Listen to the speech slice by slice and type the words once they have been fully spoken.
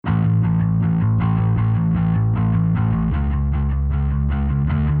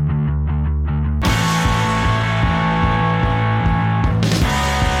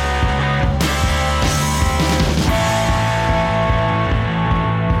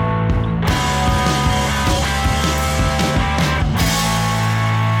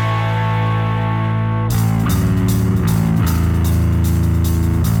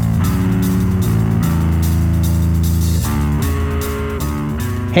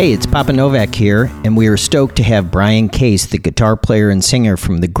Hey, it's Papa Novak here, and we are stoked to have Brian Case, the guitar player and singer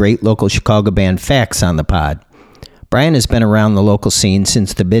from the great local Chicago band FACS, on the pod. Brian has been around the local scene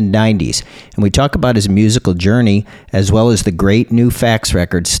since the mid-90s, and we talk about his musical journey as well as the great new FACS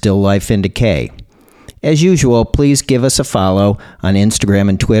record, Still Life In Decay. As usual, please give us a follow on Instagram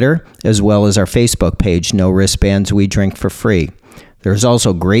and Twitter, as well as our Facebook page, No Wristbands We Drink for Free. There's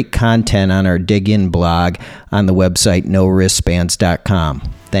also great content on our Dig In blog on the website NoWristbands.com.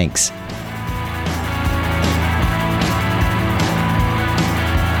 Thanks.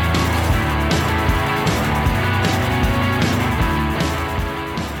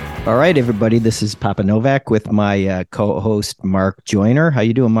 All right, everybody, this is Papa Novak with my co-host Mark Joyner. How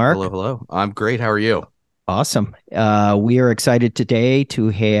you doing, Mark? Hello. I'm great. How are you? Awesome. We are excited today to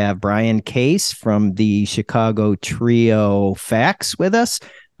have Brian Case from the Chicago trio FACS with us.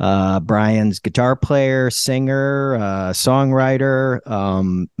 Brian's guitar player, singer, songwriter,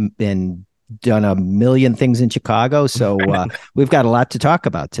 and done a million things in Chicago. So we've got a lot to talk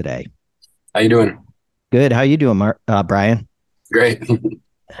about today. How you doing? Good. How you doing, Brian? Great.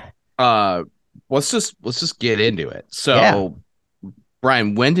 Let's just get into it. So, yeah.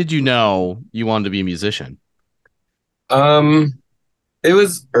 Brian, when did you know you wanted to be a musician? It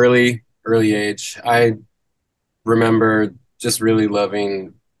was early age. I remember just really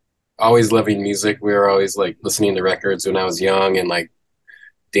always loving music. We were always like listening to records when I was young and like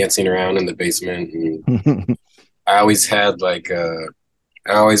dancing around in the basement. And I always had I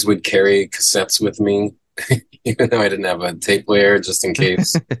always would carry cassettes with me, even though I didn't have a tape player, just in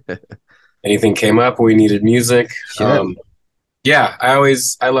case anything came up, we needed music. Sure. Yeah,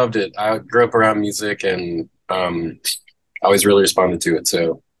 I loved it. I grew up around music and I always really responded to it.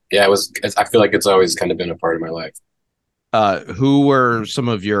 So yeah, I feel like it's always kind of been a part of my life. Who were some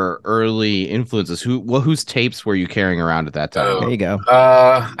of your early influences? Whose tapes were you carrying around at that time? There you go.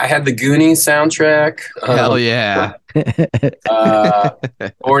 I had the Goonies soundtrack. Hell yeah.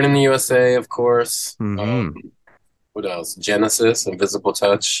 Born in the USA, of course. Mm-hmm. What else? Genesis, Invisible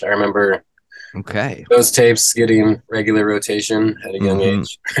Touch. I remember those tapes getting regular rotation at a young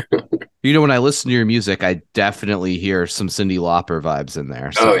age. You know, when I listen to your music, I definitely hear some Cyndi Lauper vibes in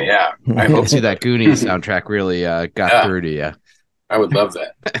there. So oh, yeah. I hope that Goonies soundtrack really got through to you. I would love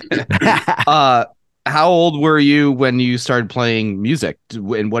that. How old were you when you started playing music?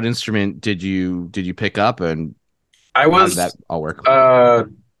 And what instrument did you pick up? And how did that all work? I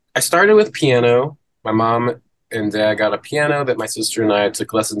started with piano. My mom and dad got a piano that my sister and I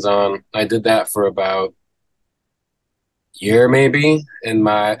took lessons on. I did that for about a year, maybe. And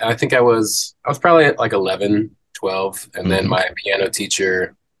I think I was probably at like 11, 12. And then my piano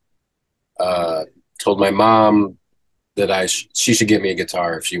teacher told my mom that she should get me a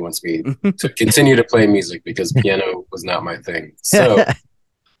guitar if she wants me to continue to play music, because piano was not my thing. So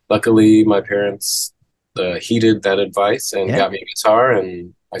luckily my parents heeded that advice and got me a guitar,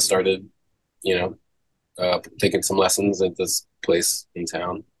 and I started, taking some lessons at this place in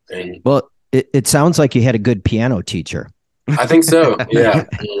town. And well, it sounds like you had a good piano teacher. I think so. Yeah.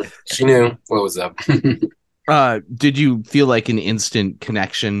 She knew what was up. Did you feel like an instant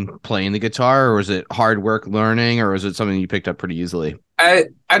connection playing the guitar, or was it hard work learning, or was it something you picked up pretty easily? I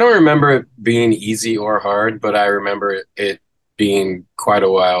don't remember it being easy or hard, but I remember it being quite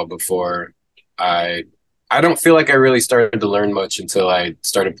a while before I don't feel like I really started to learn much until I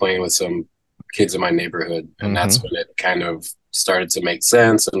started playing with some kids in my neighborhood. And that's when it kind of started to make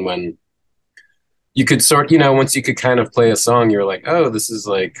sense. And when you could once you could kind of play a song, you're like, oh, this is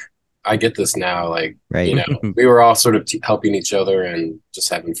like, I get this now. Like, right. We were all sort of helping each other and just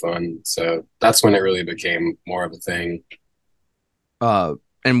having fun. So that's when it really became more of a thing.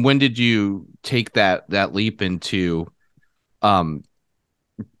 And when did you take that leap into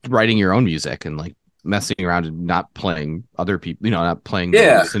writing your own music and like messing around and not playing other people, not playing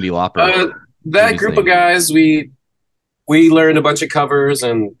Cyndi Lauper? That group of guys, we learned a bunch of covers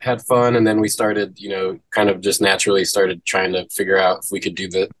and had fun, and then we started, kind of just naturally started trying to figure out if we could do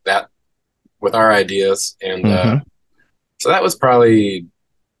that with our ideas. And so that was probably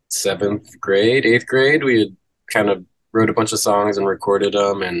 7th grade, 8th grade. We had kind of wrote a bunch of songs and recorded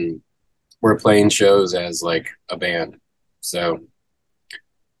them, and we're playing shows as like a band. So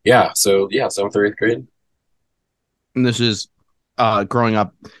 7th or 8th grade. And this is growing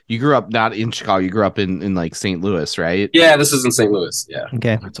up. You grew up not in Chicago, you grew up in like St. Louis, right? Yeah, this is in St. Louis. Yeah.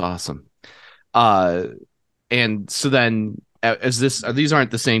 Okay. That's awesome. And so then these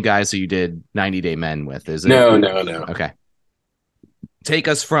aren't the same guys that you did 90 Day Men with, is it? No. Okay. Take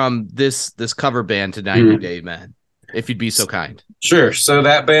us from this cover band to 90 Day Men, if you'd be so kind. Sure. So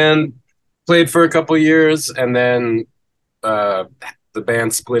that band played for a couple years, and then the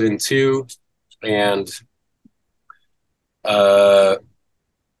band split in two, and the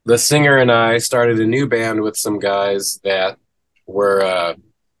singer and I started a new band with some guys that were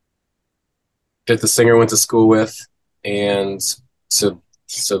that the singer went to school with, and so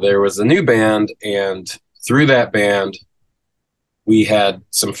there was a new band, and through that band we had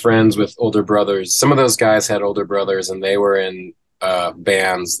some friends with older brothers. Some of those guys had older brothers, and they were in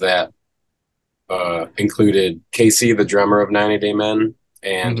bands that included Casey, the drummer of 90 Day Men,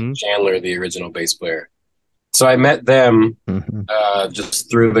 and Chandler, the original bass player. So I met them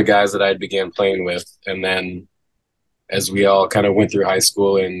just through the guys that I began playing with. And then as we all kind of went through high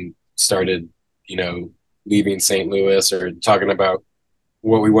school and started, leaving St. Louis or talking about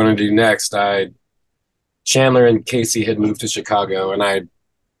what we wanted to do next, Chandler and Casey had moved to Chicago, and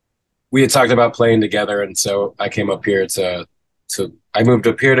we had talked about playing together. And so I came up here I moved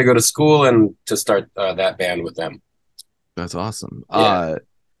up here to go to school and to start that band with them. That's awesome. Yeah.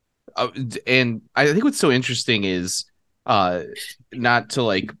 And I think what's so interesting is not to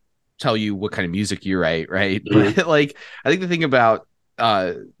like tell you what kind of music you write, right? But like I think the thing about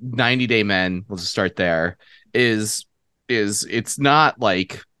 90 Day Men, we'll just start there, is it's not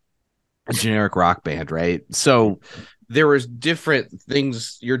like a generic rock band, right? So there was different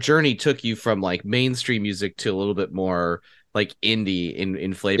things. Your journey took you from like mainstream music to a little bit more like indie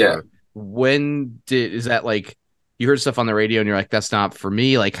in flavor. Yeah. Is that like you heard stuff on the radio and you're like, that's not for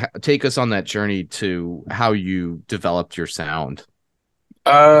me? Like, take us on that journey to how you developed your sound.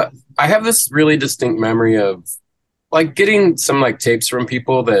 I have this really distinct memory of like getting some like tapes from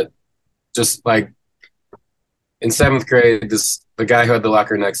people that just like in 7th grade, the guy who had the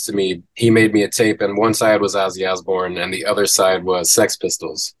locker next to me, he made me a tape, and one side was Ozzy Osbourne and the other side was Sex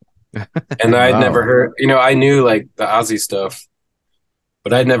Pistols. And I'd never heard, I knew like the Ozzy stuff,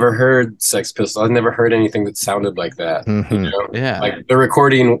 but I'd never heard Sex Pistols. I'd never heard anything that sounded like that. Yeah. Like the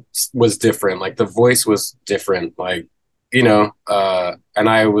recording was different. Like the voice was different. Like, and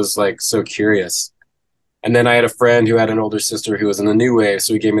I was like so curious. And then I had a friend who had an older sister who was in the new wave.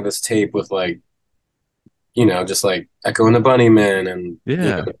 So he gave me this tape with like, just like Echo and the Bunnymen and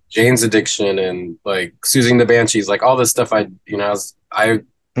Jane's Addiction and like Susie and the Banshees, like all this stuff I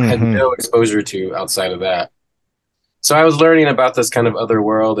had no exposure to outside of that. So I was learning about this kind of other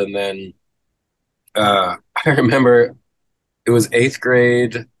world. And then I remember it was 8th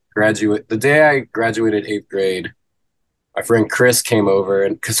grade the day I graduated 8th grade, my friend Chris came over,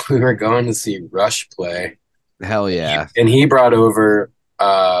 and because we were going to see Rush play. Hell yeah. And he brought over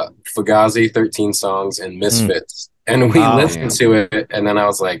Fugazi, 13 Songs, and Misfits. And we listened to it, and then I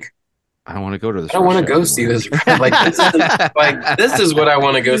was like, I don't want to go to this. I don't want to go see this. This is what I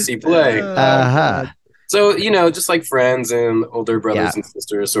want to go see play. So, just like friends and older brothers and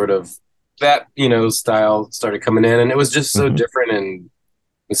sisters, sort of that, style started coming in. And it was just so different and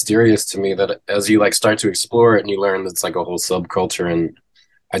mysterious to me that as you like start to explore it and you learn it's like a whole subculture. And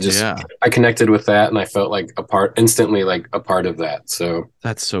I connected with that, and I felt like instantly like a part of that. So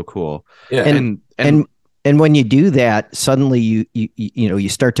that's so cool. Yeah. And when you do that, suddenly you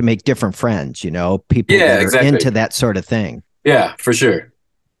start to make different friends, people that are into that sort of thing. Yeah, for sure.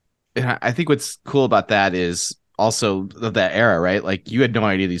 And I think what's cool about that is also that era, right? Like you had no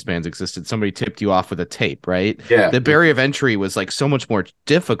idea these bands existed. Somebody tipped you off with a tape, right? Yeah. The barrier of entry was like so much more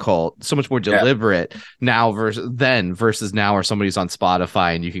difficult, so much more deliberate versus now, where somebody's on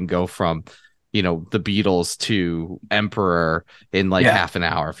Spotify and you can go from, the Beatles to Emperor in like half an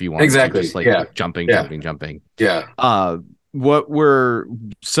hour if you want. Exactly. Just like jumping. Yeah. What were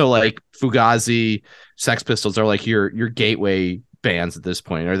so like Fugazi, Sex Pistols are like your gateway bands at this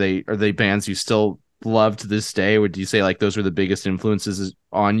point? Are they bands you still love to this day? Would you say like those were the biggest influences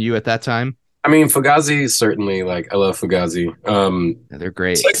on you at that time? I mean, Fugazi certainly, like I love Fugazi. They're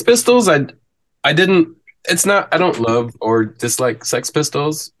great. Sex Pistols, I don't love or dislike Sex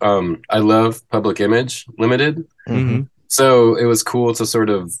Pistols. I love Public Image Limited. So it was cool to sort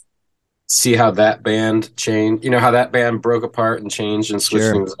of see how that band changed, how that band broke apart and changed and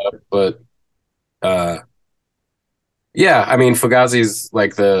switched things up. But I mean, Fugazi's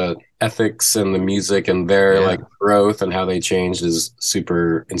like the ethics and the music and their like growth and how they changed is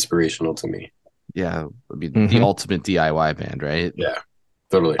super inspirational to me. Yeah, I mean, the ultimate DIY band, right? Yeah,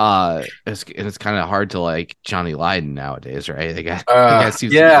 totally. It's kind of hard to like Johnny Lydon nowadays, right?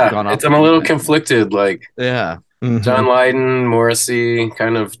 I'm a little conflicted. Like, John Lydon, Morrissey,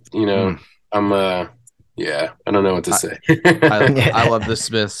 kind of, I don't know what to say. I love the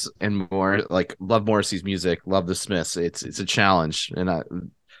Smiths and more, like love Morrissey's music, love the Smiths. It's a challenge, and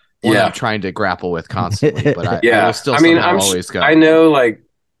I'm trying to grapple with constantly. But I will still always go. I know, like,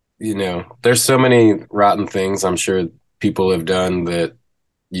 there's so many rotten things. I'm sure people have done that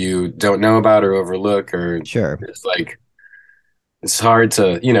you don't know about or overlook, or Sure. it's like it's hard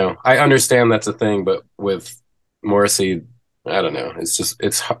to, I understand that's a thing, but with Morrissey, I don't know. It's just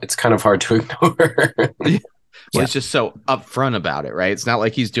it's kind of hard to ignore. Well, he's just so upfront about it, right? It's not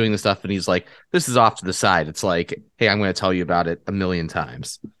like he's doing the stuff and he's like, this is off to the side. It's like, hey, I'm going to tell you about it a million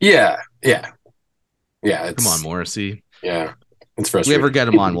times. Yeah. Come on, Morrissey. Yeah. It's If we frustrating. ever get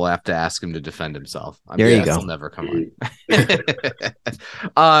him on, we'll have to ask him to defend himself. There you go. He'll never come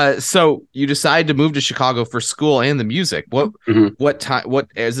on. So you decide to move to Chicago for school and the music. What time?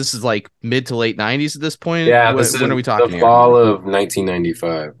 This is like mid to late 90s at this point? Yeah. When are we talking the fall of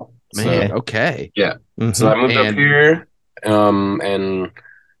 1995. Man, so, okay. Yeah. So I moved up here, and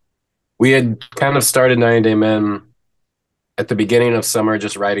we had kind of started 90 Day Men at the beginning of summer,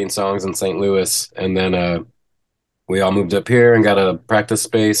 just writing songs in St. Louis. And then we all moved up here and got a practice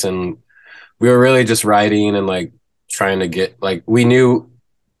space, and we were really just writing and like trying to get, like, we knew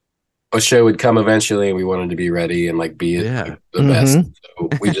a show would come eventually and we wanted to be ready and like be the best. So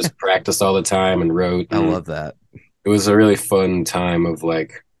we just practiced all the time and wrote. I love that. It was a really fun time of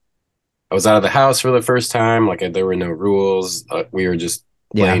like, I was out of the house for the first time. Like there were no rules. We were just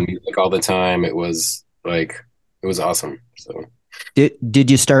playing music all the time. It was awesome. So did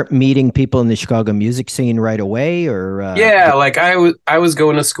you start meeting people in the Chicago music scene right away, or? Like I was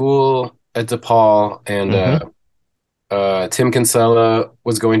going to school at DePaul, and Tim Kinsella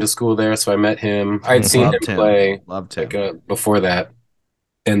was going to school there, so I met him. I'd seen him play. Loved him. Like, before that,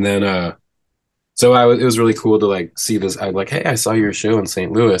 and then so it was really cool to like see this. I was like, hey, I saw your show in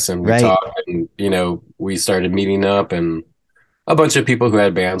St. Louis, and we talked, and we started meeting up, and a bunch of people who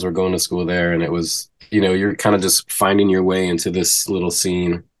had bands were going to school there, and it was, you're kind of just finding your way into this little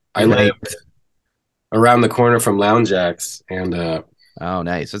scene. I lived around the corner from Lounge Acts, and oh,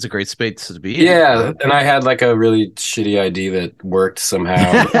 nice. That's a great space to be. Yeah, and I had like a really shitty ID that worked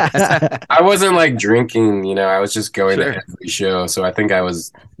somehow. I wasn't like drinking, I was just going to every show. So I think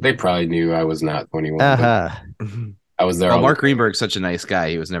they probably knew I was not 21. I was there. Well, Mark Greenberg's such a nice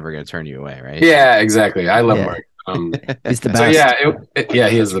guy. He was never going to turn you away, right? Yeah, exactly. I love Mark. He's the best. So yeah,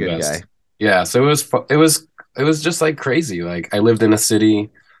 he is the best. Guy. Yeah, so it was just like crazy. Like I lived in a city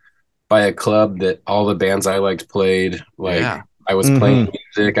by a club that all the bands I liked played. Like I was playing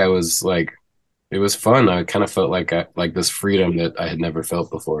music. I was like, it was fun. I kind of felt like this freedom that I had never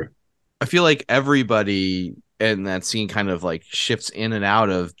felt before. I feel like everybody in that scene kind of like shifts in and out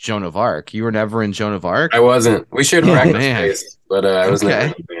of Joan of Arc. You were never in Joan of Arc? I wasn't. We shared practice space, but I was never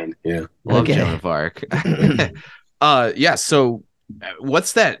in the band. Yeah. Love Joan of Arc. So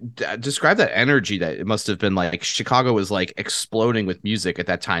what's that? Describe that energy that it must have been like. Chicago was like exploding with music at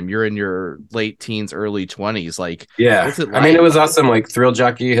that time. You're in your late teens, early 20s. Like, what's it like? I mean, it was awesome. Like Thrill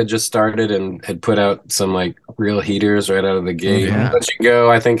Jockey had just started and had put out some like real heaters right out of the gate. Let You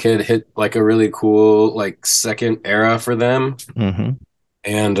Go, I think, had hit like a really cool like second era for them.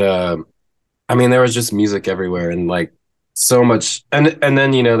 And I mean, there was just music everywhere and like so much. And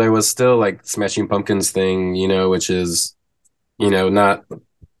then there was still like Smashing Pumpkins thing, which is, not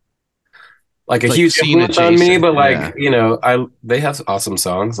like a huge influence on me, but like, they have awesome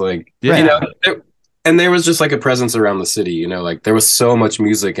songs. Like, and there was just like a presence around the city, like there was so much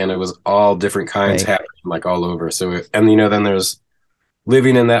music and it was all different kinds happening like all over. So, then there's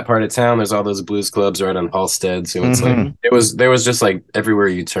living in that part of town, there's all those blues clubs right on Halstead. So it's like, there was just like everywhere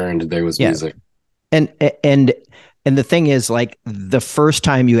you turned, there was music. And the thing is, like, the first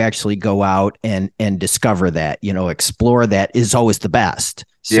time you actually go out and discover that, explore that is always the best.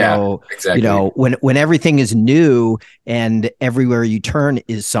 So, exactly. When everything is new and everywhere you turn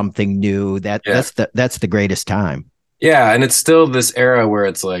is something new, that's the greatest time. Yeah, and it's still this era where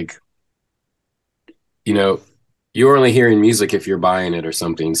it's like, you're only hearing music if you're buying it or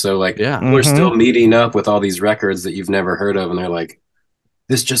something. So like, we're still meeting up with all these records that you've never heard of, and they're like,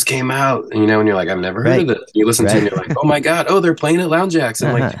 this just came out, and you're like, I've never heard of this. You listen to it and you're like, oh my God, they're playing at Lounge Acts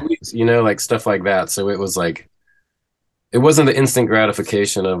and like 2 weeks, like stuff like that. So it was like, it wasn't the instant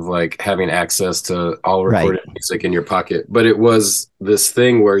gratification of like having access to all recorded music in your pocket, but it was this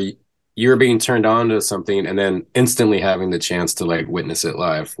thing where you're being turned on to something and then instantly having the chance to like witness it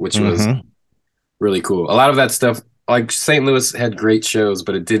live, which was really cool. A lot of that stuff, like St. Louis had great shows,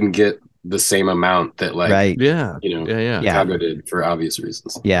 but it didn't get the same amount that like Chicago did for obvious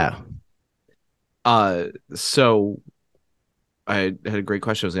reasons. So I had a great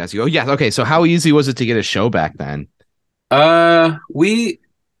question I was gonna ask you. So how easy was it to get a show back then? We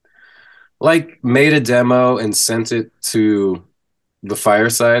like made a demo and sent it to the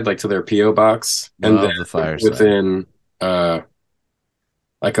Fireside, like to their PO box. And then the Fireside. Within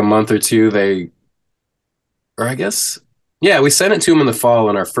like a month or two, I guess Yeah, we sent it to him in the fall,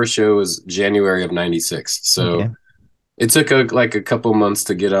 and our first show was January of '96. So Okay. it took a couple months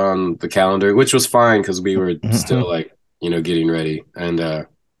to get on the calendar, which was fine because we were Mhm. still like, getting ready. And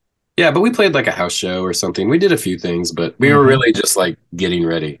yeah, but we played like a house show or something. We did a few things, but we were Mhm. really just like getting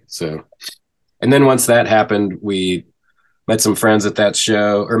ready. So, and then once that happened, we met some friends at that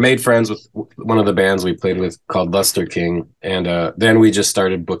show, or made friends with one of the bands we played with called Luster King. And then we just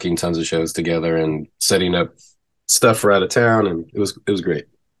started booking tons of shows together and setting up stuff for out of town, and it was great.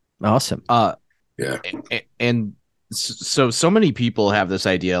 Awesome. Yeah. And so many people have this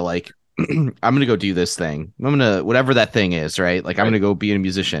idea like I'm gonna go do this thing. I'm gonna whatever that thing is, right? Like I'm Right. gonna go be a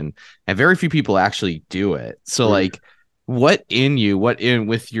musician. And very few people actually do it. So Mhm. like what in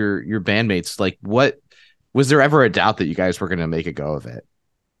with your bandmates, like what was there ever a doubt that you guys were gonna make a go of it?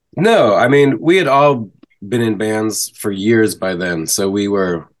 No, I mean, we had all been in bands for years by then. So we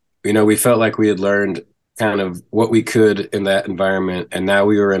were, we felt like we had learned kind of what we could in that environment. And now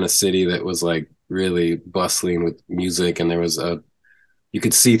we were in a city that was like really bustling with music, and you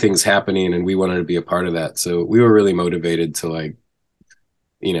could see things happening, and we wanted to be a part of that. So we were really motivated to like,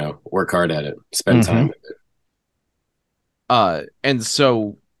 work hard at it, spend time Mhm. with it. And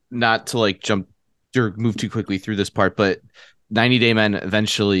so not to like jump or move too quickly through this part, but 90 Day Men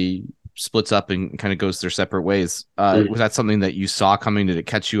eventually splits up and kind of goes their separate ways. Mhm. Was that something that you saw coming? Did it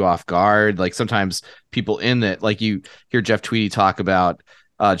catch you off guard? Like sometimes people in it, like you hear Jeff Tweedy talk about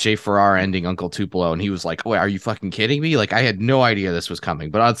Jay Farrar ending Uncle Tupelo, and he was like, "Oh, are you fucking kidding me? Like I had no idea this was coming."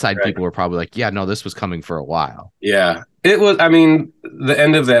 But outside Right. people were probably like, "Yeah, no, this was coming for a while." Yeah. It was, I mean, the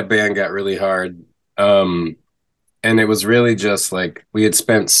end of that band got really hard. And it was really just like we had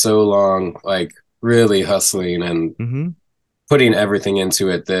spent so long like really hustling and Mm-hmm. putting everything into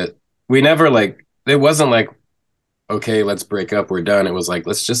it that we never like it wasn't like, okay, let's break up, we're done. It was like,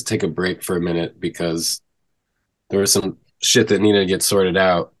 let's just take a break for a minute because there was some shit that needed to get sorted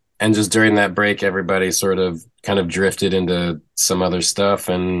out. And just during that break, everybody sort of kind of drifted into some other stuff,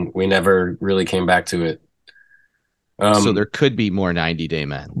 and we never really came back to it. So um there could be more 90 Day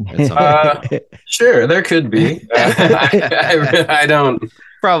Men at some point. uh sure, there could be. I don't,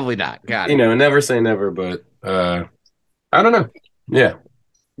 Probably not. Got it. never say never, but I don't know. Yeah.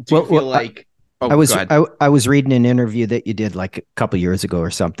 Do you Well, feel well, like I go was ahead. I was reading an interview that you did like a couple years ago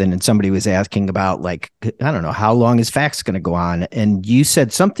or something, and somebody was asking about like I don't know how long is FACS going to go on, and you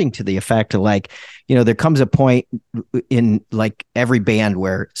said something to the effect of like there comes a point in like every band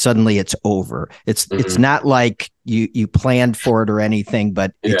where suddenly it's over. It's Mhm. not like you planned for it or anything,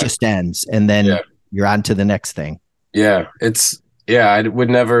 but it Yeah. just ends, and then Yeah. you're on to the next thing. Yeah. I would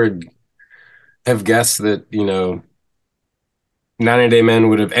never have guessed that, 90 Day Men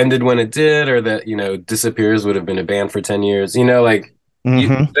would have ended when it did, or that, Disappears would have been a band for 10 years. Like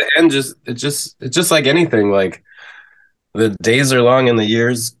Mm-hmm. the end it's just like anything. Like the days are long and the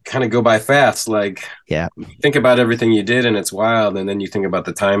years kind of go by fast. Like Yeah. you think about everything you did and it's wild. And then you think about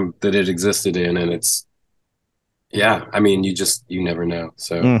the time that it existed in, and yeah, I mean, you never know.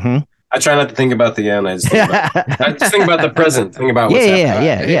 So Mm-hmm. I try not to think about the end. I just think about the present, think about Yeah, what's yeah, happening.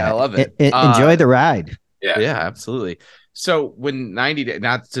 yeah, Hey, I yeah. love it. Enjoy the ride. Yeah. Yeah, absolutely. So when 90 Day,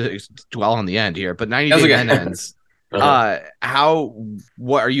 not to dwell on the end here, but 90 That's Day okay. Men ends, Uh-huh.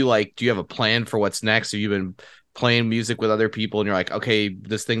 what are you like? Do you have a plan for what's next? Have you been playing music with other people and you're like, okay,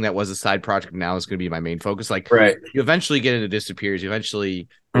 this thing that was a side project now is going to be my main focus? Like Right. you eventually get into Disappears, you eventually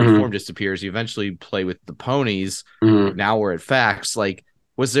Mhm. form Disappears, you eventually play with the Ponies. Mhm. Now we're at FACS. Like,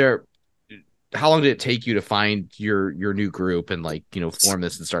 how long did it take you to find your new group and like, form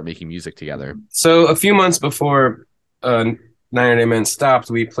this and start making music together? So a few months before 90 Day Men stopped,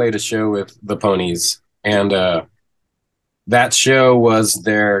 we played a show with the Ponies, and that show was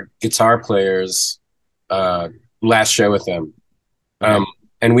their guitar player's uh, last show with them. Okay.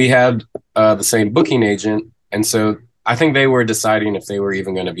 And we had the same booking agent, and so I think they were deciding if they were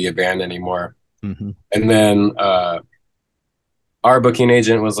even going to be a band anymore. Mm-hmm. And then our booking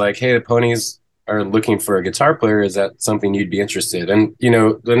agent was like, "Hey, the Ponies are looking for a guitar player. Is that something you'd be interested?" And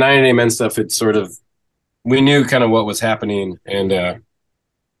the 90 Day Men stuff, it's sort of, we knew kind of what was happening, and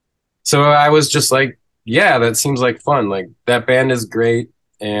so I was just like, "Yeah, that seems like fun. Like that band is great,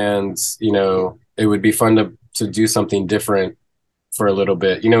 and it would be fun to do something different for a little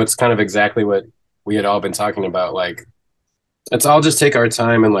bit." It's kind of exactly what we had all been talking about. Like, let's all just take our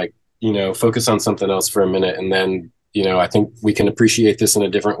time and like focus on something else for a minute, and then I think we can appreciate this in a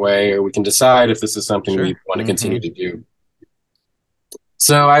different way, or we can decide if this is something Sure. we want to Mm-hmm. continue to do.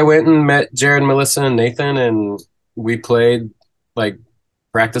 So I went and met Jared, Melissa, and Nathan, and we played, like,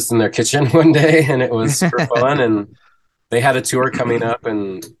 practiced in their kitchen one day, and it was super fun. And they had a tour coming up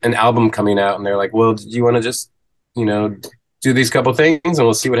and an album coming out, and they're like, "Well, do you want to just do these couple things and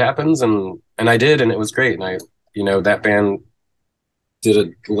we'll see what happens. And I did, and it was great. And that band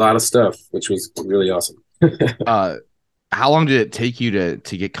did a lot of stuff, which was really awesome. How long did it take you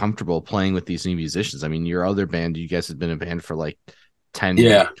to get comfortable playing with these new musicians? I mean, your other band, you guys had been a band for like 10,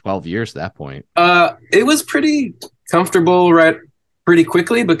 12 years at that point. It was pretty comfortable pretty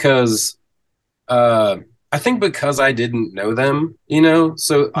quickly because I think because I didn't know them,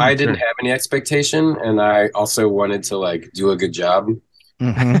 so I didn't have any expectation, and I also wanted to like do a good job.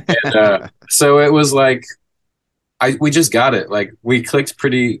 And so it was like we just got it. Like we clicked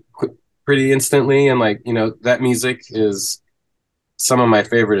pretty instantly, and like, that music is some of my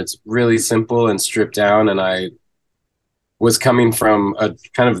favorite. It's really simple and stripped down, and I was coming from a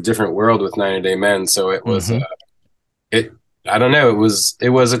kind of different world with 90 Day Men, so it was I don't know, it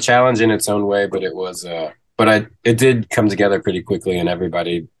was a challenge in its own way, but it did come together pretty quickly, and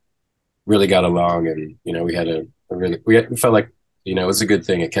everybody really got along, and we had we felt like it was a good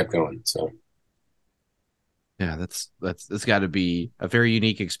thing. It kept going. So yeah, that's got to be a very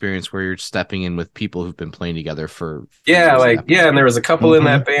unique experience where you're stepping in with people who've been playing together for and there was a couple in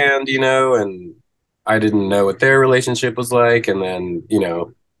that band, and I didn't know what their relationship was like, and then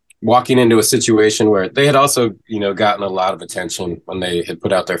walking into a situation where they had also gotten a lot of attention when they had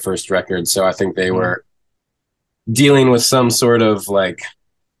put out their first record, so I think they were dealing with some sort of like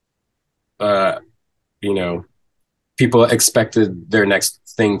people expected their next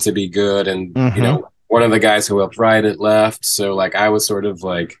thing to be good, and one of the guys who helped write it left, so like I was sort of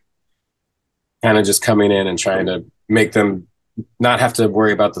like kind of just coming in and trying to make them not have to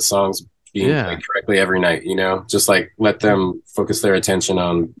worry about the songs being played correctly every night, just like let them focus their attention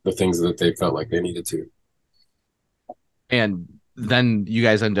on the things that they felt like they needed to. And then you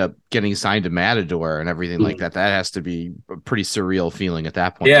guys end up getting signed to Matador and everything like that. That has to be a pretty surreal feeling at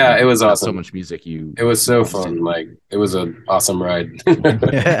that point. Yeah, it was awesome. So much music. It was so fun. Like it was an awesome ride.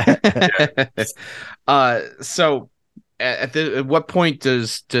 So at what point do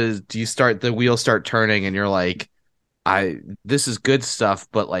you start, the wheels start turning and you're like, this is good stuff,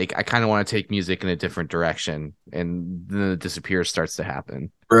 but like I kind of want to take music in a different direction, and then the disappear starts to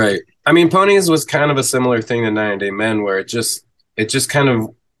happen. Right. I mean, Ponies was kind of a similar thing to 90 Day Men, where it just kind of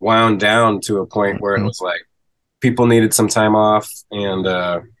wound down to a point where it was like people needed some time off and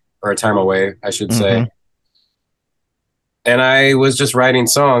or time away, I should say. And I was just writing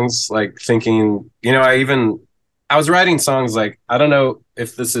songs, like thinking, I was writing songs like, I don't know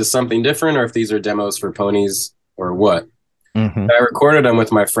if this is something different or if these are demos for Ponies or what. I recorded them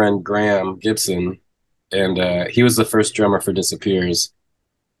with my friend Graham Gibson, and he was the first drummer for Disappears,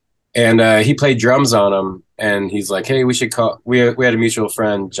 and he played drums on them, and he's like, hey, we should call, we had a mutual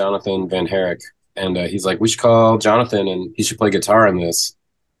friend, Jonathan Van Herrick, and he's like, we should call Jonathan and he should play guitar on this.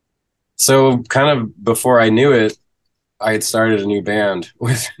 So kind of before I knew it, I had started a new band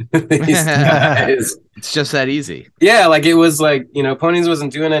with these guys. It's just that easy. Yeah, like it was like, Ponies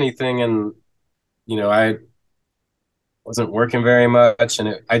wasn't doing anything, and I wasn't working very much,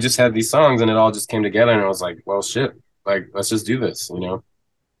 and I just had these songs, and it all just came together, and I was like, well, shit, like let's just do this, So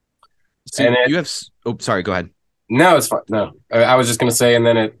and you have sorry, go ahead. No, it's fine. No, I was just gonna say, and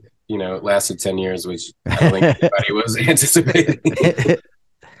then it it lasted 10 years, which I don't think anybody was anticipating.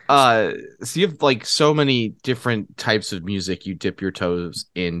 So you have like so many different types of music you dip your toes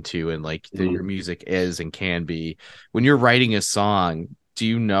into, and like your music is and can be. When you're writing a song, do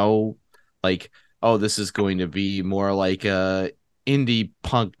you know like, oh, this is going to be more like a indie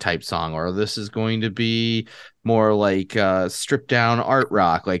punk type song, or this is going to be more like stripped down art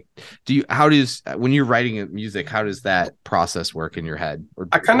rock? Like, when you're writing music, how does that process work in your head?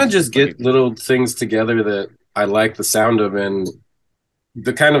 I kind of just get little things together that I like the sound of, and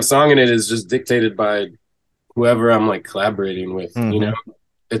the kind of song in it is just dictated by whoever I'm like collaborating with.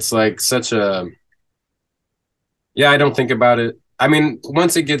 It's like such a, I don't think about it. I mean,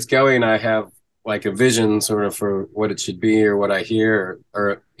 once it gets going, I have like a vision sort of for what it should be or what I hear,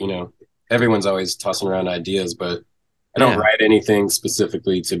 or everyone's always tossing around ideas, but I don't write anything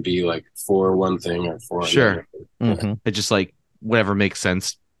specifically to be like for one thing or for another. It just like whatever makes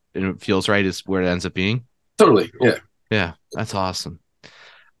sense and it feels right is where it ends up being. Totally. Yeah, that's awesome.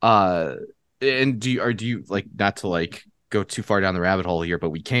 And do you like, not to like go too far down the rabbit hole here,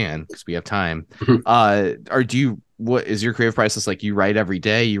 but we can because we have time. Or what is your creative process like? You write every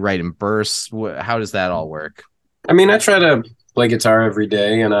day? You write in bursts? How does that all work? I mean, I try to play guitar every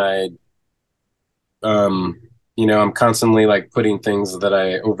day, and I'm constantly like putting things that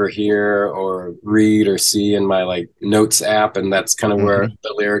I overhear or read or see in my like notes app, and that's kind of where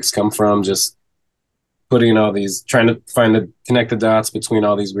the lyrics come from. Just putting all these, trying to connect the dots between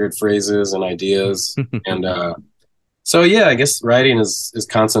all these weird phrases and ideas, and So yeah, I guess writing is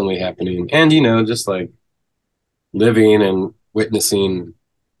constantly happening, and just like living and witnessing,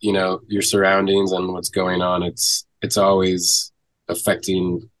 your surroundings and what's going on. It's always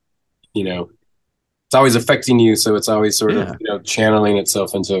affecting, you know, it's always affecting you. So it's always sort of, Yeah. channeling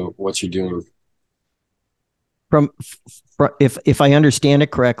itself into what you're doing. If I understand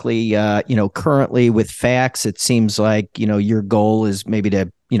it correctly, currently with FACS, it seems like your goal is maybe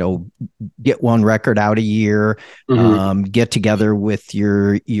to get one record out a year, Mm-hmm. get together with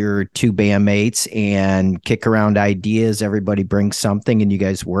your two bandmates and kick around ideas. Everybody brings something, and you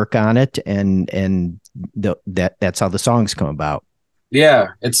guys work on it, and that's how the songs come about. Yeah,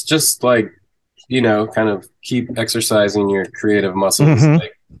 it's just like, kind of keep exercising your creative muscles. Mm-hmm.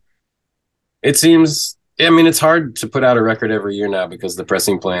 Like it seems, I mean, it's hard to put out a record every year now because the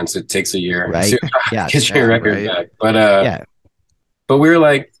pressing plants, it takes a year Right. to Yes. get your record Right. back. But Yeah. but we're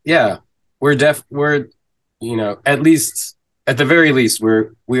like, yeah, we're at least at the very least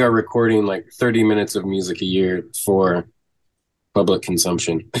we are recording like 30 minutes of music a year for public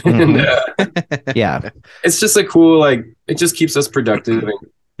consumption. And Mm-hmm. Yeah. it's just a cool, like, it just keeps us productive and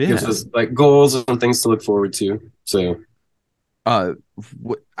gives Yeah. us like goals and things to look forward to. So uh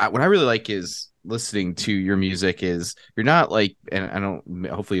what I really like is listening to your music is you're not like, and I don't,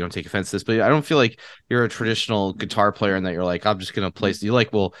 hopefully you don't take offense to this, but I don't feel like you're a traditional guitar player and that you're like, I'm just gonna play, you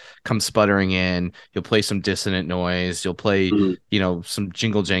like will come sputtering in, you'll play some dissonant noise, you'll play some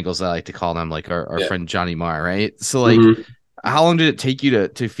jingle jangles, I like to call them, like our yeah. friend Johnny Marr, right? So like Mm-hmm. how long did it take you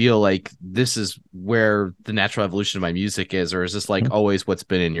to feel like this is where the natural evolution of my music is, or is this like always what's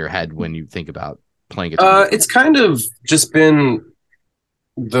been in your head when you think about playing guitar? It's kind of just been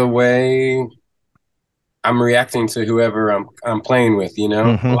the way I'm reacting to whoever I'm playing with,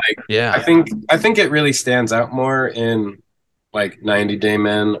 Mm-hmm. Like Yeah. I think it really stands out more in like 90 Day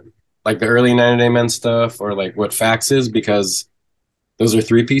Men, like the early 90 Day Men stuff, or like what FACS is, because those are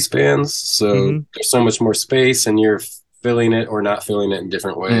three-piece bands. So Mm-hmm. there's so much more space and you're filling it or not filling it in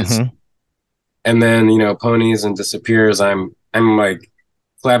different ways. Mm-hmm. And then, Ponies and Disappears, I'm like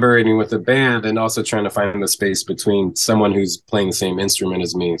collaborating with a band and also trying to find the space between someone who's playing the same instrument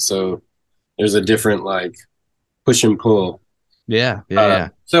as me. So there's a different like push and pull. Yeah, yeah.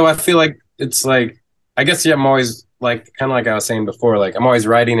 So I feel like it's like, I guess, yeah, I'm always like, kind of like I was saying before, like I'm always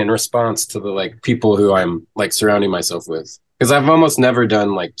writing in response to the like people who I'm like surrounding myself with. Because I've almost never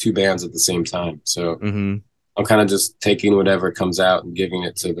done like two bands at the same time. So Mm-hmm. I'm kind of just taking whatever comes out and giving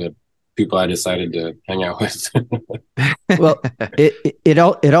it to the people I decided to hang out with. Well,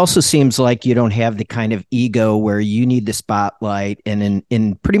 it also seems like you don't have the kind of ego where you need the spotlight, and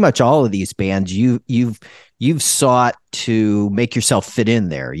in pretty much all of these bands, you've sought to make yourself fit in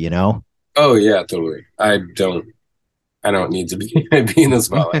there. Oh yeah, totally. I don't need to be in the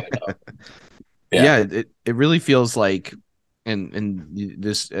spotlight at all. Yeah, it really feels like, and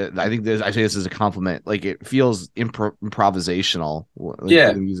this I think this, I say this as a compliment. Like it feels improvisational, like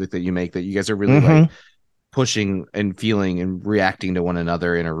Yeah. the music that you make. That you guys are really Mm-hmm. like pushing and feeling and reacting to one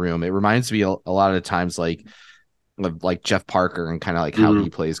another in a room. It reminds me a lot of times like of like Jeff Parker and kind of like how he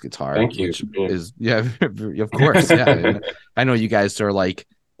plays guitar, Thank you. which Yeah. is of course, yeah. And I know you guys are like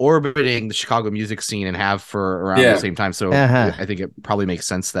orbiting the Chicago music scene and have for around Yeah. the same time. So Uh-huh. I think it probably makes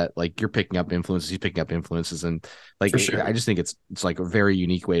sense that like you're picking up influences, he's picking up influences, and like For sure. I just think it's like a very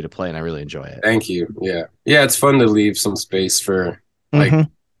unique way to play, and I really enjoy it. Thank you. Yeah. Yeah, it's fun to leave some space for like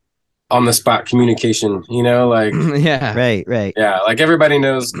Mm-hmm. on the spot communication, like Yeah. Right. yeah, like everybody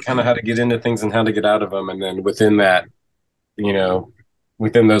knows kind of how to get into things and how to get out of them, and then within that,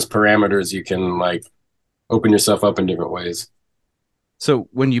 within those parameters, you can like open yourself up in different ways. So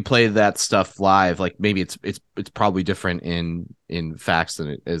when you play that stuff live, like maybe it's probably different in FACS than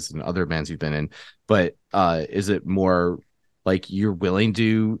it is in other bands you've been in, but is it more like you're willing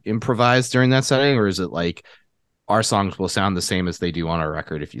to improvise during that setting, or is it like our songs will sound the same as they do on our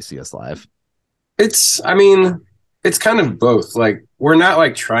record if you see us live? I mean, it's kind of both. Like we're not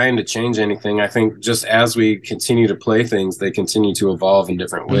like trying to change anything. I think just as we continue to play things, they continue to evolve in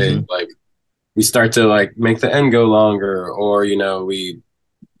different ways. Mhm. Like we start to like make the end go longer, or we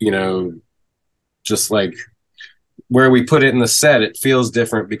just like where we put it in the set, it feels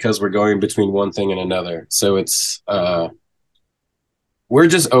different because we're going between one thing and another. So it's we're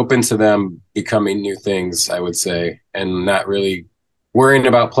just open to them becoming new things, I would say, and not really worrying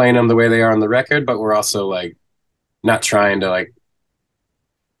about playing them the way they are on the record, but we're also like not trying to like,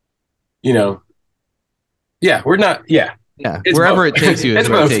 yeah, we're not, yeah. Yeah, It's wherever both. it takes you is It's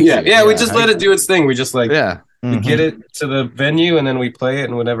where it both. takes Yeah. you. Yeah, we just let it do its thing. We just like Yeah. we get it to the venue and then we play it,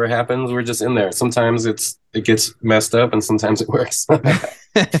 and whatever happens, we're just in there. Sometimes it gets messed up, and sometimes it works. Well,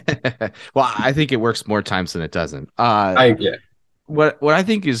 I think it works more times than it doesn't. Yeah. What I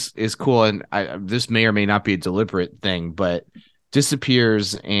think is cool, and this may or may not be a deliberate thing, but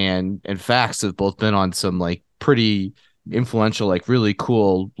Disappears and FACS have both been on some like pretty influential, like really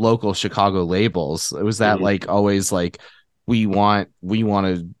cool local Chicago labels. Was that like always like we want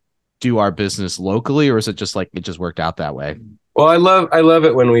to do our business locally, or is it just like it just worked out that way? Well, I love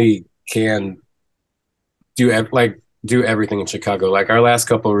it when we can do everything in Chicago. Like our last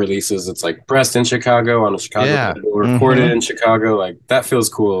couple of releases, it's like pressed in Chicago on a Chicago label, recorded in Chicago. Like that feels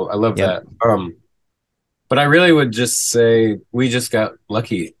cool. I love that. But I really would just say we just got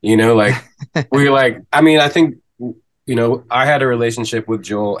lucky, like we were like, I mean, I think, I had a relationship with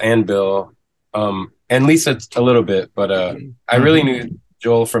Joel and Bill, and Lisa a little bit, but I really knew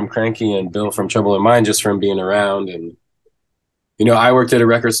Joel from Cranky and Bill from Trouble in Mind just from being around. And, I worked at a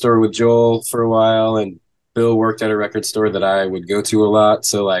record store with Joel for a while, and Bill worked at a record store that I would go to a lot.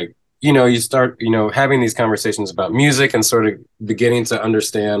 So like, you start, having these conversations about music and sort of beginning to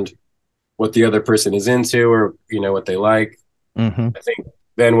understand what the other person is into, or what they like. I think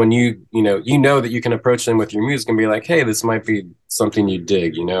then when you know that you can approach them with your music and be like, hey, this might be something you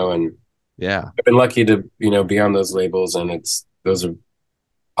dig, and I've been lucky to be on those labels, and those are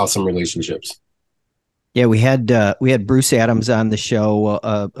awesome relationships. Yeah, we had Bruce Adams on the show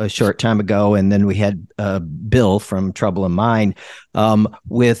a short time ago, and then we had Bill from Trouble in Mind.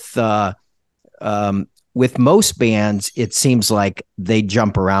 With most bands, it seems like they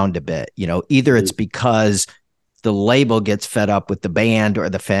jump around a bit. Either it's because the label gets fed up with the band, or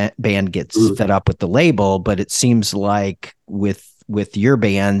the band gets fed up with the label. But it seems like with your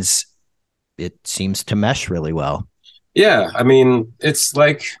bands, it seems to mesh really well. Yeah, I mean, it's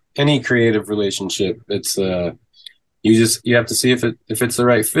like any creative relationship. It's you have to see if it's the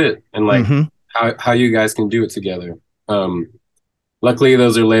right fit, and like how you guys can do it together. Luckily,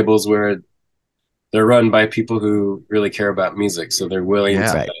 those are labels where they're run by people who really care about music, so they're willing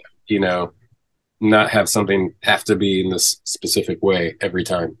to, not have something have to be in this specific way every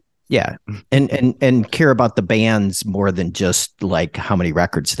time. Yeah, and care about the bands more than just like how many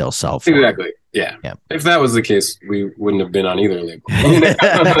records they'll sell for. Exactly. Yeah. If that was the case, we wouldn't have been on either label.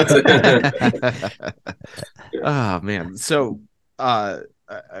 Oh man. So,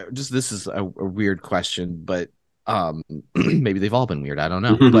 this is a weird question, but maybe they've all been weird. I don't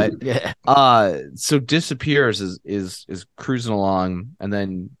know. But so Disappears is cruising along, and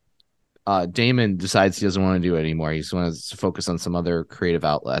then Damon decides he doesn't want to do it anymore. He just wants to focus on some other creative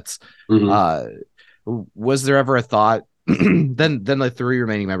outlets. Was there ever a thought? then the three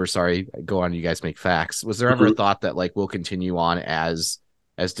remaining members, go on, you guys make FACS. Was there ever a thought that like we'll continue on as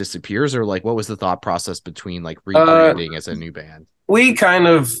Disappears, or like what was the thought process between like rebranding as a new band? We kind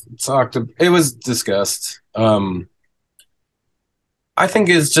of talked. It was discussed. I think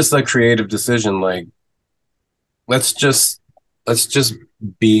it's just a creative decision. Like, let's just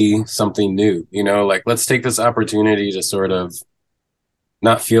be something new. Like let's take this opportunity to sort of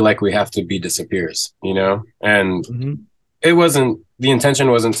not feel like we have to be Disappears. And the intention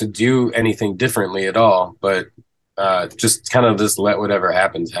wasn't to do anything differently at all, but just kind of just let whatever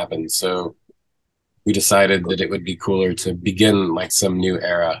happens happen. So we decided that it would be cooler to begin like some new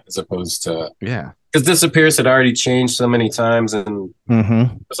era as opposed to because Disappears had already changed so many times, and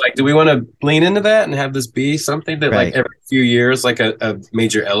it's like, do we want to lean into that and have this be something that like every few years like a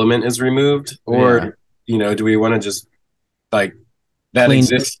major element is removed, or do we want to just like that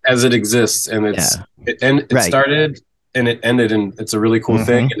exists as it exists, and it started and it ended, and it's a really cool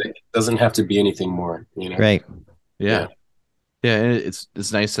thing, and it doesn't have to be anything more, right? Yeah. And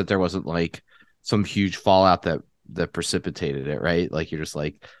it's nice that there wasn't like some huge fallout that precipitated it, right? Like you're just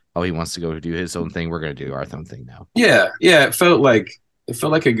like, oh, he wants to go do his own thing, we're gonna do our own thing now. Yeah, it felt like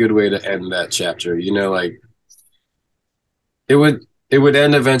a good way to end that chapter. Like it would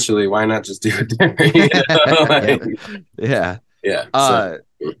end eventually. Why not just do it there?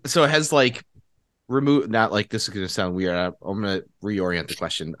 So it has like removed, not like this is gonna sound weird, I'm gonna reorient the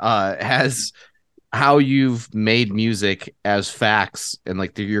question. Has how you've made music as FACS and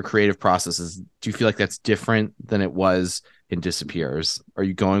like your creative processes, do you feel like that's different than it was in Disappears? Are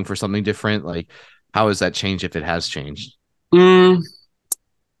you going for something different? Like, how has that changed, if it has changed? I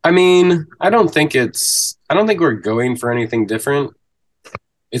mean, I don't think we're going for anything different.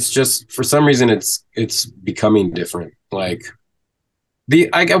 It's just for some reason it's becoming different. Like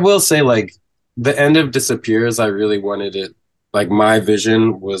I will say, like the end of Disappears, I really wanted it, like my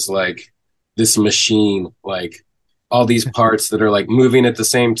vision was like this machine, like all these parts that are like moving at the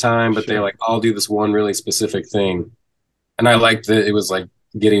same time, but they Sure. like all do this one really specific thing. And I liked that it was like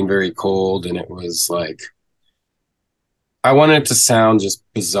getting very cold, and it was like I wanted it to sound just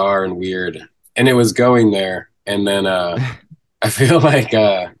bizarre and weird, and it was going there. And then I feel like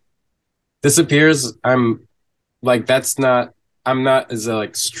Disappears. I'm like I'm not as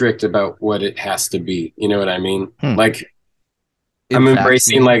like strict about what it has to be. You know what I mean? Like In I'm fact,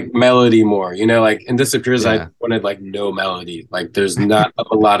 embracing like melody more, like in Disappears, I Yeah. wanted like no melody. Like there's not a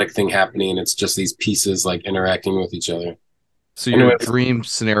melodic thing happening. It's just these pieces like interacting with each other. So your Anyways, dream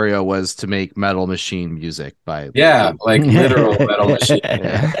scenario was to make Metal Machine music by yeah, like literal metal machine.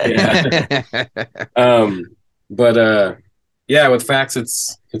 Yeah. Yeah. But yeah, with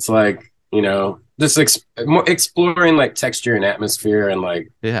FACS, it's like, just more exploring like texture and atmosphere, and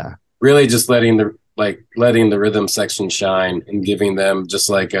like Yeah. really just letting the rhythm section shine and giving them just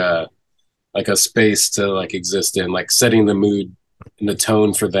like a space to like exist in, like setting the mood and the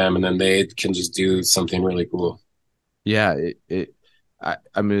tone for them, and then they can just do something really cool. Yeah,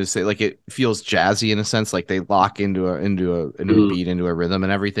 I'm gonna say like it feels jazzy in a sense, like they lock into a beat, into a rhythm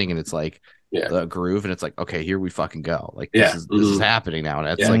and everything, and it's like the groove, and it's like, okay, here we fucking go. Like this is happening now,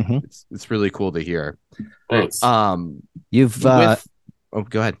 and it's like it's really cool to hear. Thanks. You've go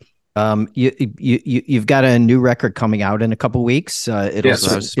ahead. You've got a new record coming out in a couple weeks.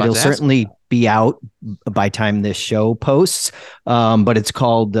 It'll certainly be out by time this show posts. But it's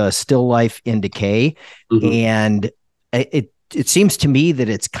called Still Life in Decay, and it seems to me that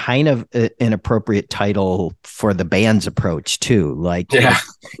it's kind of an appropriate title for the band's approach too. Like,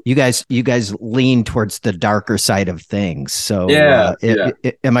 you guys lean towards the darker side of things. So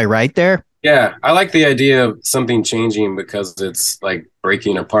am I right there? Yeah, I like the idea of something changing because it's like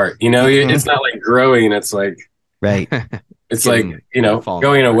breaking apart. It's not like growing. It's like it's like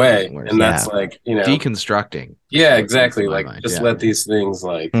going away, and that's like deconstructing. Yeah, exactly. Like just let these things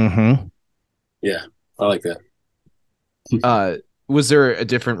like. Yeah, I like that. Was there a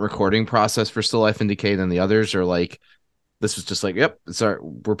different recording process for Still Life in Decay than the others, or like this was just like, yep,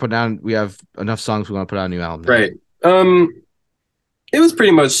 we have enough songs, we want to put out a new album? Right. It was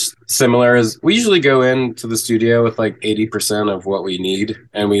pretty much similar. As we usually go into the studio with like 80% of what we need,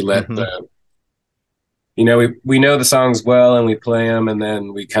 and we let we know the songs well, and we play them, and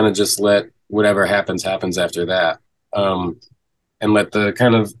then we kind of just let whatever happens after that, and let the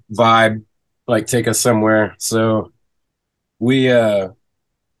kind of vibe like take us somewhere. So we did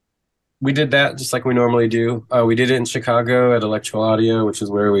that just like we normally do. We did it in Chicago at Electro Audio, which is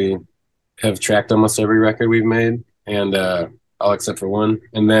where we have tracked almost every record we've made, and all except for one.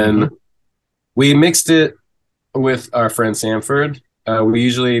 And then we mixed it with our friend Sanford. We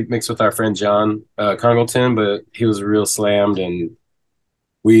usually mix with our friend John Congleton, but he was real slammed, and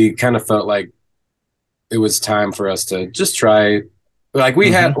we kind of felt like it was time for us to just try. Like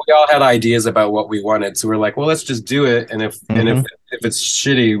we all had ideas about what we wanted, so we're like, well, let's just do it. And if it's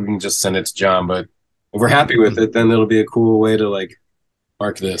shitty, we can just send it to John. But if we're happy with it, then it'll be a cool way to like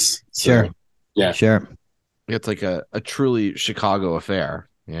mark this. So, Sure. It's like a truly Chicago affair.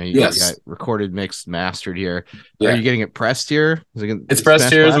 You got recorded, mixed, mastered here. Are you getting it pressed here? It's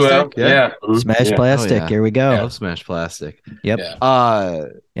pressed here as well. Yeah. Smash Plastic. Here we go. I love Smash Plastic. Yep.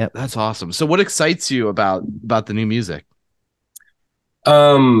 That's awesome. So what excites you about the new music?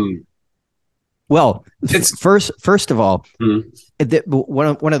 Well, first of all,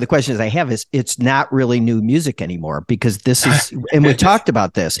 one of the questions I have is, it's not really new music anymore, because this is, and we talked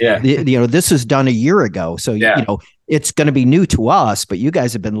about this. This was done a year ago, so it's going to be new to us, but you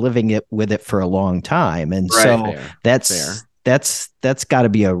guys have been living with it for a long time, and that's got to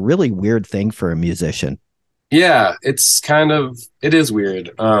be a really weird thing for a musician. Yeah, it is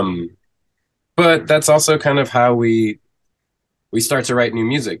weird. But that's also kind of how we start to write new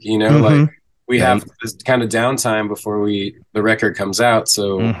music, like we have this kind of downtime before the record comes out.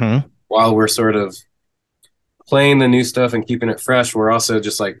 So while we're sort of playing the new stuff and keeping it fresh, we're also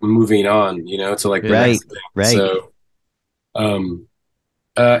just like moving on, to like the next thing. So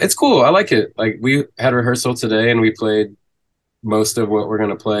it's cool. I like it. Like we had rehearsal today, and we played most of what we're going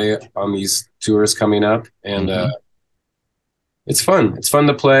to play on these tours coming up. And it's fun. It's fun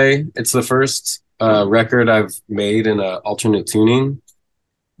to play. It's the first record I've made in an alternate tuning.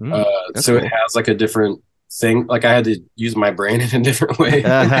 So it has like a different thing. Like I had to use my brain in a different way.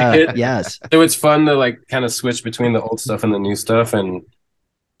 Yes. So it's fun to like kind of switch between the old stuff and the new stuff, and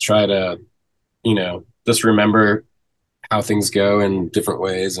try to, just remember how things go in different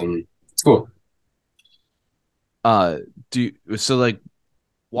ways, and it's cool. Walk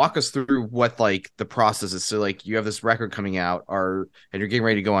us through what like the process is. So like you have this record coming out, and you're getting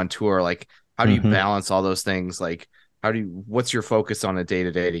ready to go on tour. Like how do you balance all those things? Like what's your focus on a day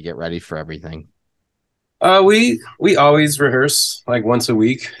to day to get ready for everything? We always rehearse like once a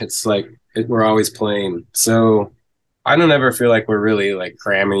week. It's like we're always playing. So I don't ever feel like we're really like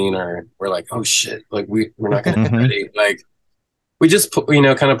cramming or we're like, oh shit, like we're not gonna get ready. Like we just kind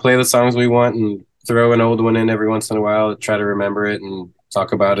of play the songs we want and throw an old one in every once in a while to try to remember it and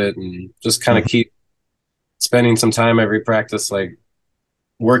talk about it and just kind of keep spending some time every practice like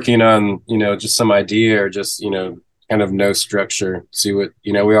working on, just some idea or just, kind of no structure. See what,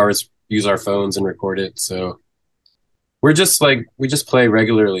 we always use our phones and record it. So we just play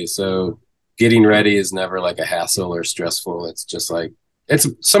regularly. So getting ready is never like a hassle or stressful. It's just like, it's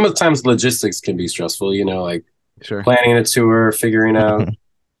sometimes logistics can be stressful, like Sure. planning a tour, figuring out,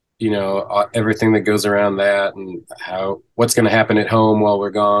 everything that goes around that and what's going to happen at home while we're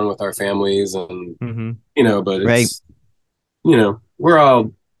gone with our families and, but it's, we're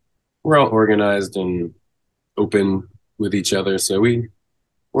all organized and open with each other. So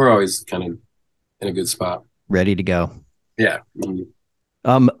we're always kind of in a good spot. Ready to go. Yeah.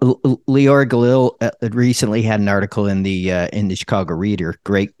 Lior Galil recently had an article in the Chicago Reader,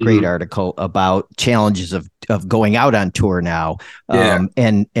 great article about challenges of going out on tour now.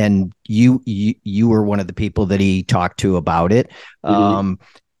 And you were one of the people that he talked to about it.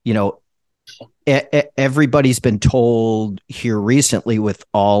 Everybody's been told here recently with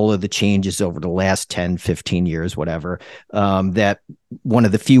all of the changes over the last 10, 15 years, whatever, that one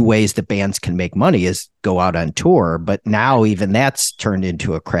of the few ways that bands can make money is go out on tour. But now even that's turned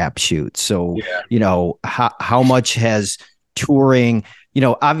into a crapshoot. So, how much has touring,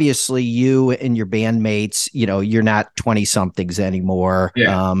 obviously you and your bandmates, you're not 20 somethings anymore.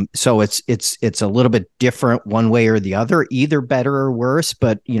 Yeah. So it's a little bit different one way or the other, either better or worse,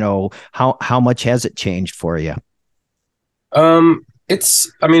 but how much has it changed for you?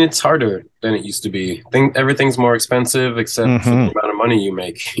 It's harder than it used to be. Everything's more expensive except for the amount of money you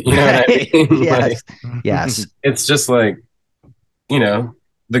make. You know what I mean? Yes. Yes. It's just like, the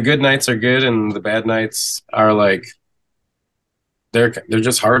good nights are good and the bad nights are like, they're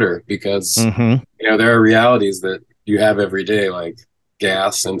just harder because there are realities that you have every day, like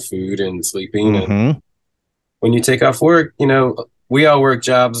gas and food and sleeping. And when you take off work, we all work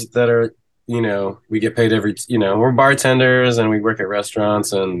jobs that are, we get paid we're bartenders and we work at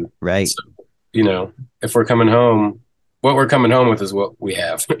restaurants and right. So, if we're coming home, what we're coming home with is what we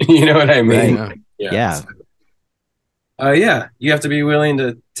have. You know what I mean? Right. Yeah. You have to be willing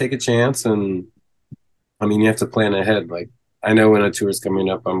to take a chance and you have to plan ahead. Like I know when a tour is coming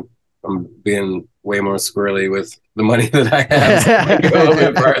up, I'm being way more squirrely with the money that I have. So I go a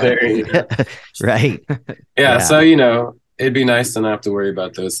little bit farther. Right. Yeah. So, it'd be nice to not have to worry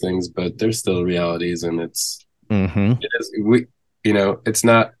about those things, but there's still realities and it is,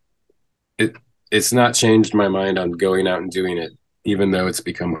 it's not changed my mind on going out and doing it, even though it's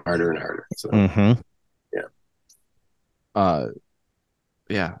become harder and harder. So,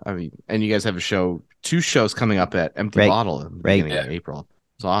 yeah. I mean, and you guys have two shows coming up at Empty Bottle in the beginning of April.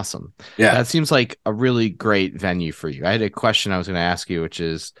 It's awesome. Yeah. That seems like a really great venue for you. I had a question I was going to ask you, which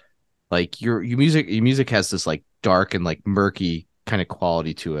is like your music has this like dark and like murky kind of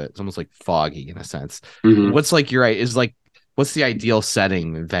quality to it. It's almost like foggy in a sense. What's like what's the ideal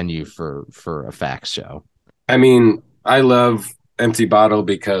setting and venue for a FACS show? I mean, I love Empty Bottle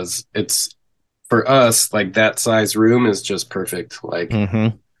because it's, for us, like that size room is just perfect. Like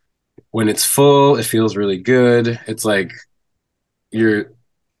when it's full, it feels really good. It's like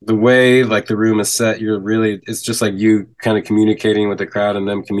the way like the room is set, it's just like you kind of communicating with the crowd and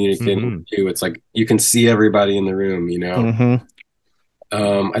them communicating with you. It's like you can see everybody in the room,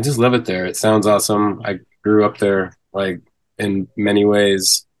 I just love it there. It sounds awesome. I grew up there like in many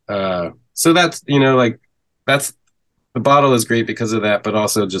ways. So that's, that's, the Bottle is great because of that, but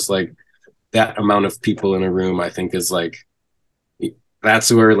also just like that amount of people in a room, I think is like,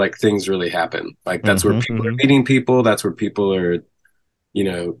 that's where like things really happen. Like that's where people are meeting people. That's where people are,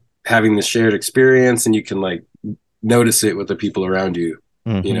 having the shared experience, and you can like notice it with the people around you,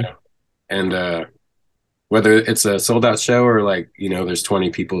 and whether it's a sold out show or like, there's 20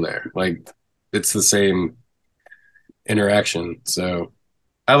 people there, like it's the same interaction. So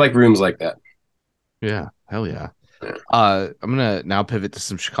I like rooms like that. Yeah. Hell yeah. I'm gonna now pivot to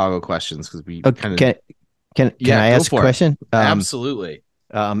some Chicago questions because we kind of can I ask a question? Absolutely.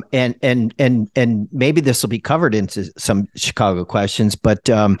 And maybe this will be covered into some Chicago questions, but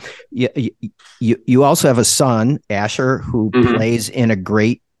you also have a son, Asher, who plays in a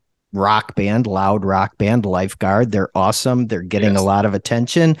great loud rock band, Lifeguard. They're awesome. They're getting a lot of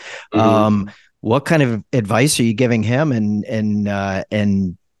attention. What kind of advice are you giving him? And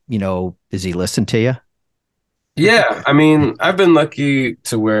does he listen to you? Yeah, I mean, I've been lucky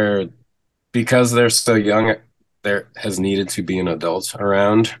to where because they're so young, there has needed to be an adult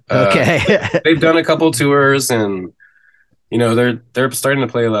around. Okay. They've done a couple tours, and they're starting to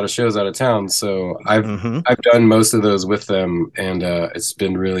play a lot of shows out of town. So I've hmm I've done most of those with them, and it's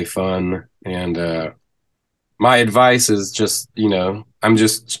been really fun. And my advice is just, I'm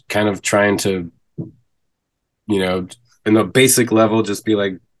just kind of trying to, you know, in the basic level, just be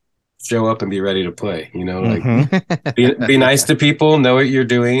like, show up and be ready to play. Like hmm be nice to people, know what you're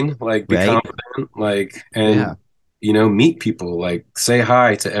doing, like be Right. confident, like, and Yeah. meet people, like say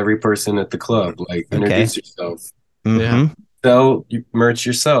hi to every person at the club, like Okay. introduce yourself, Yeah. hmm sell merch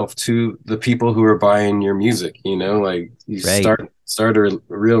yourself to the people who are buying your music, like you Right. start a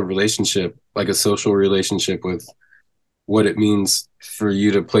real relationship, like a social relationship with what it means for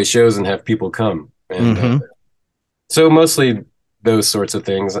you to play shows and have people come. And hmm so mostly those sorts of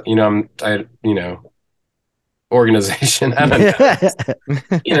things, organization. I don't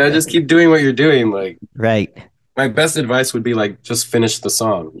know, just keep doing what you're doing. Like Right. my best advice would be like, just finish the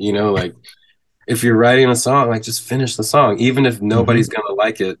song, like if you're writing a song, like just finish the song. Even if hmm nobody's gonna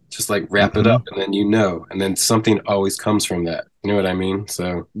like it, just like wrap it hmm up, and then and then something always comes from that. You know what I mean?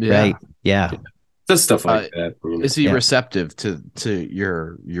 So Yeah. Right. Yeah. just stuff like Uh, that. is he Yeah. receptive to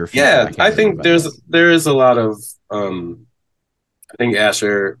your Yeah, feedback I and think advice? there is a lot of I think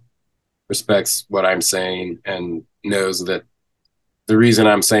Asher respects what I'm saying and knows that the reason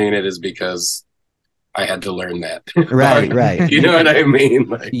I'm saying it is because I had to learn that. Right. Right. You know what I mean?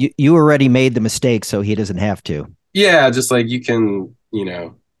 Like, You already made the mistake, so he doesn't have to. yeah, just like you can,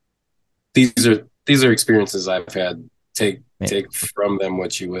 these are experiences I've had. Take from them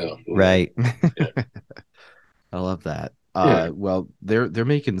what you will. Right. Yeah. I love that. Yeah. Well, they're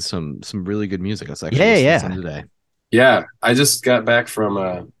making some really good music. I was actually Yeah. listening to Yeah. some today. Yeah. I just got back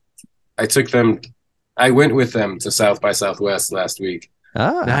from I took them I went with them to South by Southwest last week.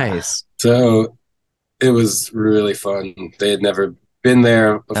 Ah. Nice. So it was really fun. They had never been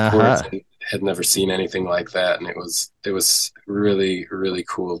there, of course, Uh-huh. and had never seen anything like that. And it was really, really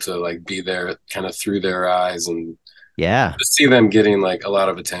cool to like be there kind of through their eyes and Yeah. to see them getting like a lot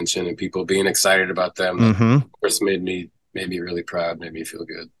of attention and people being excited about them. That hmm of course made me really proud, made me feel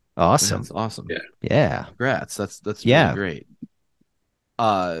good. Awesome. That's awesome. Yeah. Yeah. Congrats. That's really Yeah. great.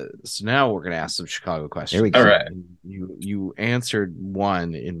 So now we're gonna ask some Chicago There we questions. go. All right. You answered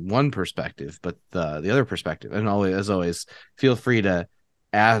one in one perspective, but the other perspective, and always as always, feel free to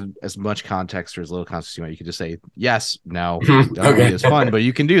add as much context or as little context you want. You could just say yes, no, that won't be Okay. as fun, but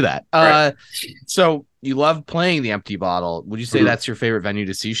you can do that. Right. So you love playing the Empty Bottle. Would you say Mhm. that's your favorite venue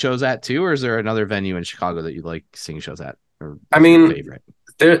to see shows at too, or is there another venue in Chicago that you like seeing shows at, or I is your mean, favorite?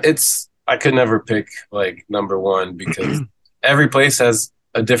 I could never pick like number one because every place has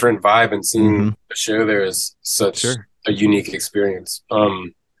a different vibe, and hmm seeing a show there is such Sure. a unique experience.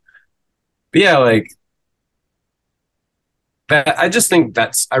 But yeah, like that, I just think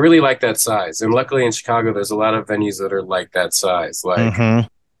I really like that size. And luckily in Chicago, there's a lot of venues that are like that size. hmm Like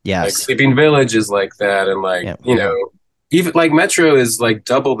Yes. Sleeping Village is like that. And like, Yeah. even like Metro is like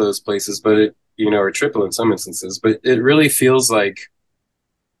double those places, but or triple in some instances, but it really feels like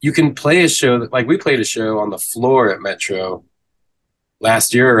you can play a show like we played a show on the floor at Metro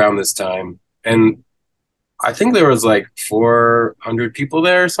last year around this time. And I think there was like 400 people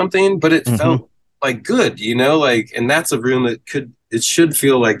there or something, but it hmm felt like good, like, and that's a room it should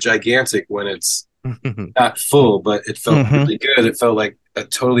feel like gigantic when it's not full, but it felt hmm really good. It felt like a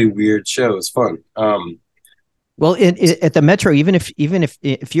totally weird show. It was fun. Well, at the Metro, even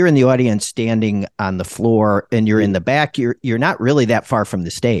if you're in the audience standing on the floor and you're in the back, you're not really that far from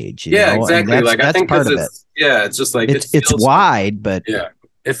the stage. Yeah, I mean, exactly. Like I that's think part because of it. it's just like it It's feels, wide, but yeah,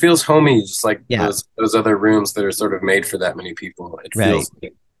 it feels homey, just like yeah, those other rooms that are sort of made for that many people. It right. feels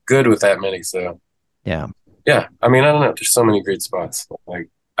good with that many. So Yeah. yeah, I mean, I don't know. There's so many great spots. Like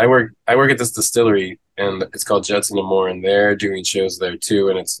I work at this distillery, and it's called Judson and Moore, and they're doing shows there too,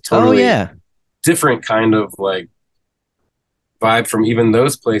 and it's Oh totally yeah. different kind of like vibe from even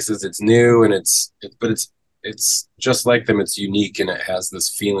those places. It's new, and it's just like them. It's unique, and it has this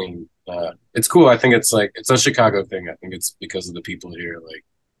feeling. It's cool. I think it's like it's a Chicago thing. I think it's because of the people here. Like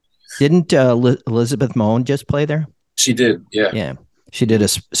Didn't Elizabeth Moen just play there? she did, yeah, Yeah. She did a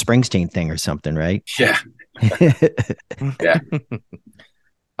Springsteen thing or something, right? yeah, yeah.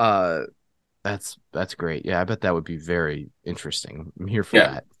 uh that's great. Yeah, I bet that would be very interesting. I'm here for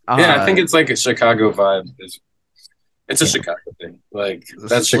Yeah. that. Yeah, I think it's like a Chicago vibe. It's a Yeah. Chicago thing. Like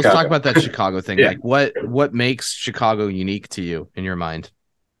that's let's Chicago. talk about that Chicago thing. Yeah. Like what makes Chicago unique to you in your mind?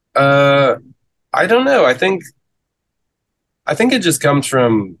 I don't know. I think it just comes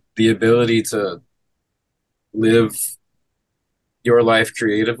from the ability to live your life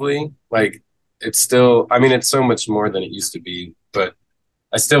creatively. Like it's still, I mean, it's so much more than it used to be, but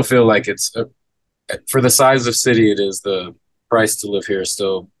I still feel like for the size of city it is, the price to live here is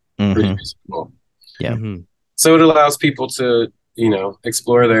still pretty reasonable. Yeah. So it allows people to,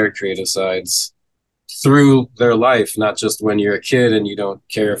 explore their creative sides through their life, not just when you're a kid and you don't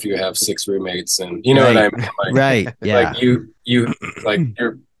care if you have 6 roommates and you know what I mean? Like, Right. Yeah. like you like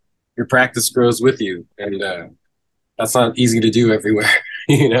your practice grows with you, and that's not easy to do everywhere,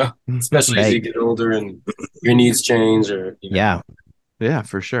 especially as you get older and your needs change or Yeah,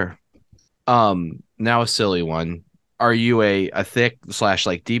 for sure. Now a silly one. Are you a thick /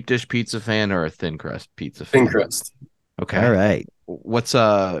 like deep dish pizza fan or a thin crust pizza fan? Thin crust. Okay. All right. What's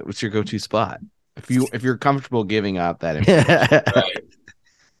your go-to spot? If you're comfortable giving up that information. Right.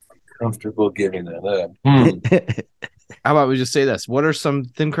 Comfortable giving that up. How about we just say this? What are some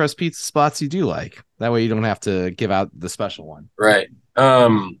thin crust pizza spots you do like? That way you don't have to give out the special one. Right.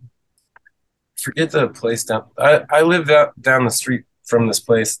 Forget the place down. I live down the street from this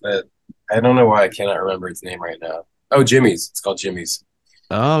place that I don't know why I cannot remember its name right now. Oh, Jimmy's. It's called Jimmy's.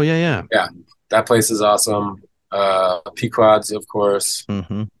 Oh, yeah. Yeah. That place is awesome. Pequod's, of course.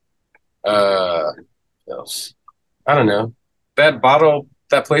 What else? I don't know. That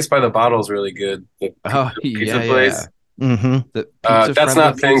place by the bottle is really good. The pizza place. That's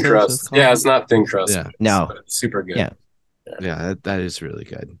not thin crust. Yeah, it's not thin crust. Yeah. No. It's super good. Yeah, that is really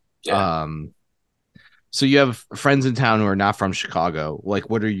good. Yeah. So you have friends in town who are not from Chicago. Like,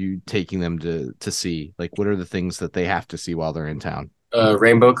 what are you taking them to see? Like, what are the things that they have to see while they're in town?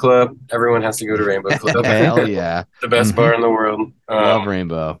 Rainbow Club. Everyone has to go to Rainbow Club. Hell yeah. The best bar in the world. Love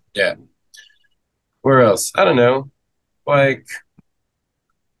Rainbow. Yeah. Where else? I don't know. Like,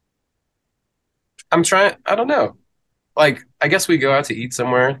 I don't know. Like, I guess we go out to eat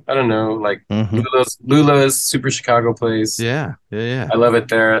somewhere. I don't know. Like, Lula's super Chicago place. Yeah. I love it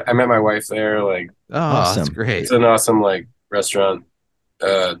there. I met my wife there. Like, awesome. That's great. It's an awesome, like, restaurant.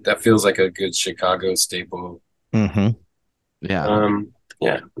 That feels like a good Chicago staple. Yeah. Yeah. I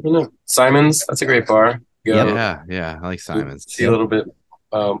don't know. Simon's. That's a great bar. Go. Yeah. I like Simon's. See a little bit,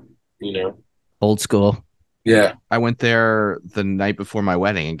 old school. Yeah. I went there the night before my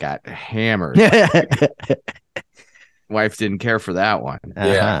wedding and got hammered. Wife didn't care for that one.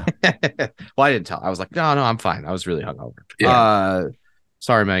 Yeah. Well, I didn't tell. I was like, no, I'm fine. I was really hungover. Yeah.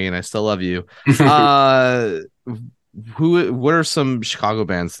 Sorry, Megan. I still love you. What are some Chicago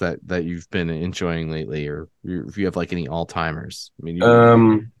bands that you've been enjoying lately, or if you have like any all-timers? I mean,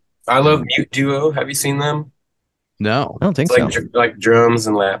 I love Mute Duo. Have you seen them? No, I don't think so. Like drums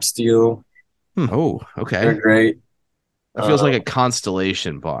and lap steel. Oh, okay. They're great. It feels like a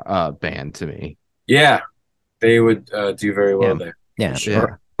Constellation band to me. Yeah. They would do very well there. Yeah.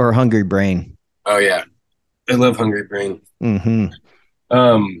 Sure. Or Hungry Brain. Oh yeah. I love Hungry Brain. Who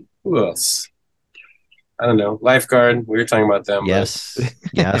else? I don't know. Lifeguard. We were talking about them. Yes.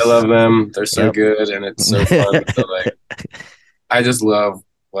 I love them. They're so good, and it's so fun. I just love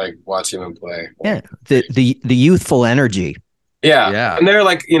like watching them play. Yeah. The youthful energy. Yeah. And they're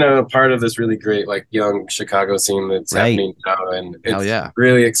like, part of this really great like young Chicago scene that's happening now, and it's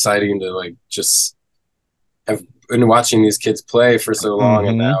really exciting to like just have been watching these kids play for so long,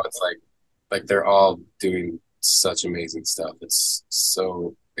 and now it's like they're all doing such amazing stuff. It's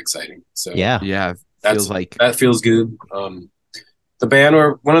so exciting. So that feels good. One of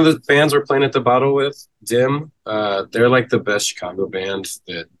the bands we're playing at the Bottle with, Dim, they're like the best Chicago band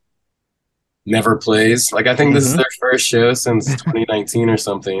that never plays. Like I think this is their first show since 2019 or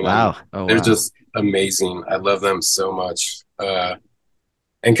something. Wow. They're just amazing. I love them so much.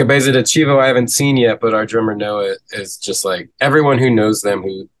 And Cabeza de Chivo I haven't seen yet, but our drummer Noah is just like everyone who knows them,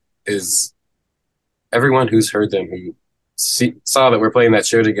 everyone who's heard them, who saw that we're playing that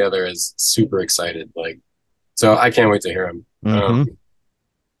show together is super excited. Like, so I can't wait to hear them.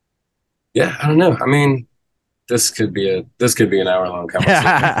 Yeah, I don't know. I mean, this could be an hour-long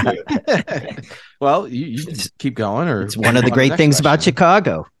conversation. Well, you just keep going, or it's one of the great things about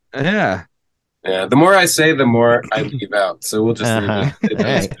Chicago. Yeah. Yeah. The more I say, the more I leave out. So we'll just leave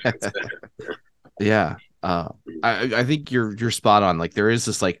it. Yeah. I think you're spot on. Like there is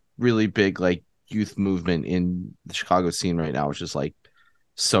this like really big like youth movement in the Chicago scene right now, which is like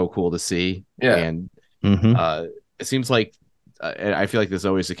so cool to see. Yeah. And it seems like and I feel like this is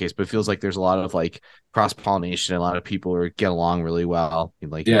always the case, but it feels like there's a lot of like cross pollination. A lot of people get along really well.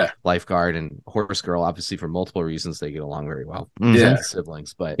 Like Lifeguard and Horse Girl, obviously for multiple reasons, they get along very well.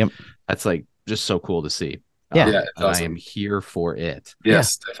 Siblings, but that's like just so cool to see. Yeah, awesome. I am here for it.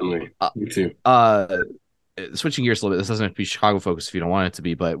 Yes, definitely. Me too. Switching gears a little bit. This doesn't have to be Chicago focused if you don't want it to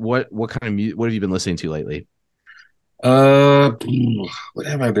be. But what kind of what have you been listening to lately? What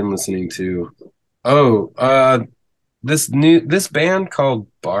have I been listening to? Oh, this band called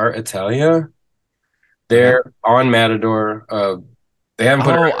Bar Italia. Okay. They're on Matador. They haven't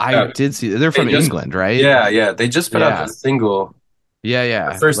put a Oh, record I out. did see. They're They from just, England, right? yeah. They just put out Yeah. the single, Yeah, the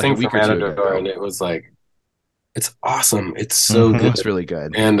yeah. first Like a thing for week or two Matador, ago. and it was like, it's awesome. It's so Mm-hmm. good. Looks really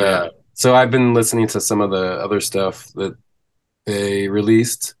good. And Yeah. so I've been listening to some of the other stuff that they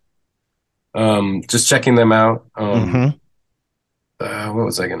released. Just checking them out. Mm-hmm. What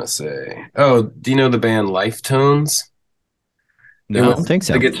was I gonna say? Oh, do you know the band Lifetones? It I don't No. was think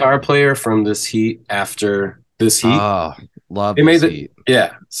the so. guitar player from This Heat after This Heat. Oh, love They made this it, heat.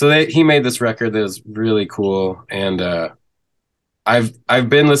 yeah. So he made this record that was really cool, and I've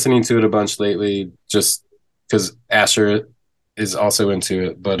been listening to it a bunch lately, just because Asher is also into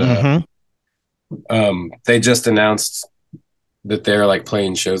it. But Mm-hmm. they just announced that they're like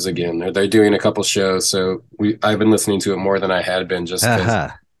playing shows again, or they're doing a couple shows. So I've been listening to it more than I had been, just because Uh-huh.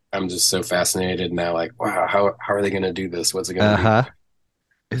 I'm just so fascinated now. Like, wow, how are they going to do this? What's it going to be? Uh-huh.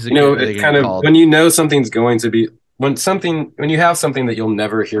 Is You it know, are they it's gonna be kind of called? when you know something's going to be when you have something that you'll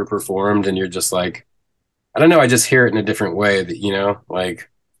never hear performed, and you're just like, I don't know, I just hear it in a different way. That like,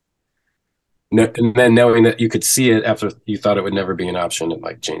 no, and then knowing that you could see it after you thought it would never be an option, it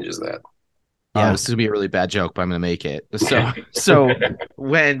like changes that. Yeah. This is gonna be a really bad joke, but I'm gonna make it. So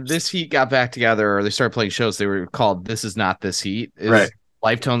when this heat got back together or they started playing shows, they were called "This Is Not This Heat." Is Right.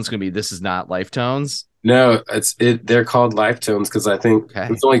 Lifetones gonna be "This Is Not Lifetones"? No, they're called Lifetones because I think Okay.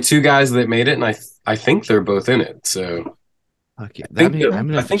 it's only two guys that made it, and I think they're both in it. So Okay. I think I'm gonna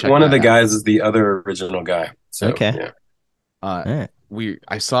I have to think check one of that the out. guys is the other original guy. So Okay. yeah, Uh, All right.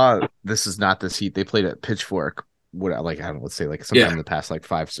 I saw "This Is Not This Heat." They played at Pitchfork. What I don't know, let's say like sometime yeah. in the past like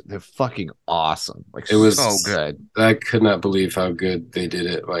five. They're fucking awesome. Like It so was. good. I could not believe how good they did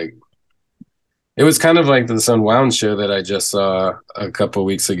it. Like it was kind of like this Unwound show that I just saw a couple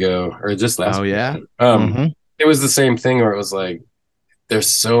weeks ago, or just last Oh week. yeah. Mm-hmm. It was the same thing where it was like there's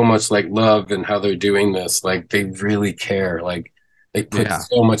so much like love in how they're doing this. Like they really care. Like they put Yeah.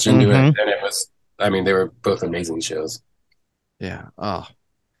 so much into it, Mm-hmm. and it was. I mean, they were both amazing shows. Yeah. Oh,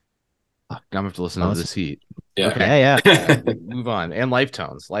 now I'm gonna have to listen to Awesome. this heat. Yeah. Okay. Yeah, yeah. Move on. And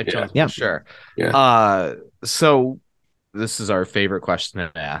Lifetones. Yeah. Lifetones Yeah. for sure. Yeah. So this is our favorite question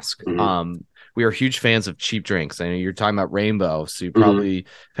to ask. Mhm. We are huge fans of cheap drinks. I know you're talking about Rainbow, so you Mhm. probably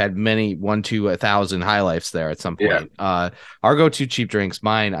had many 1 to 1,000 high lifes there at some Yeah. point. Our go-to cheap drinks,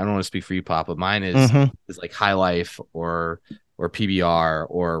 mine, I don't want to speak for you, Pop, but mine Mm-hmm. is like High Life or PBR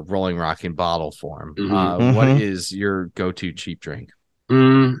or Rolling Rock in bottle form. Mhm. What Mhm. is your go-to cheap drink?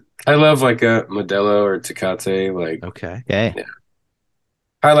 I love like a Modelo or Tecate. Like Okay. Okay. yeah.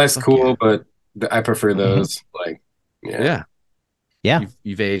 High Life's Fuck cool, yeah. but I prefer Mhm. those. Like yeah. Yeah. Yeah.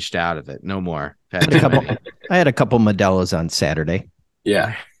 You've aged out of it. No more. Had Had a too couple. many. I had a couple Modelo's on Saturday.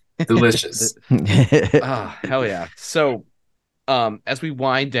 Yeah. Delicious. Oh, hell yeah. So as we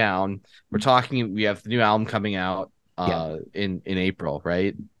wind down, we have the new album coming out in April,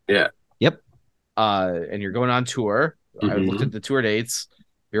 right? Yeah. Yep. And you're going on tour. I looked Mhm. at the tour dates.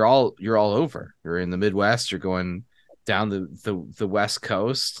 You're all over. You're in the Midwest, you're going down the West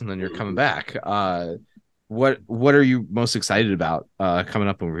Coast, and then you're coming back. What are you most excited about coming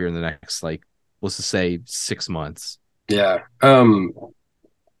up over here in the next, like, let's just say 6 months? Yeah.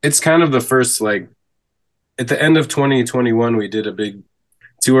 It's kind of the first, like, at the end of 2021, we did a big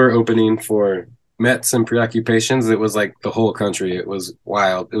tour opening for Mets and Preoccupations. It was like the whole country. It was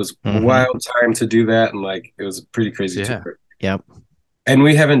wild. It was a Mhm. wild time to do that. And like, it was a pretty crazy Yeah. tour. Yep. And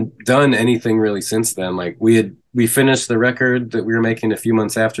we haven't done anything really since then. Like we finished the record that we were making a few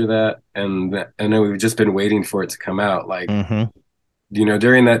months after that. And then we've just been waiting for it to come out. Like, Mm-hmm.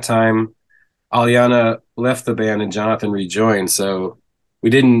 during that time, Aliana left the band and Jonathan rejoined. So we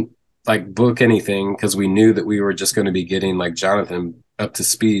didn't like book anything because we knew that we were just going to be getting like Jonathan up to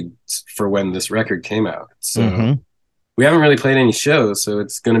speed for when this record came out. So Mm-hmm. we haven't really played any shows. So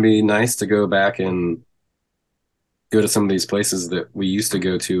it's going to be nice to go back and go to some of these places that we used to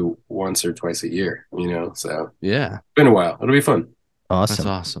go to once or twice a year, So Yeah. it's been a while. It'll be fun. That's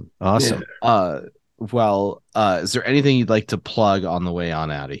Awesome. awesome. Awesome. Is there anything you'd like to plug on the way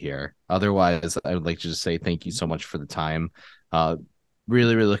on out of here? Otherwise, I would like to just say thank you so much for the time.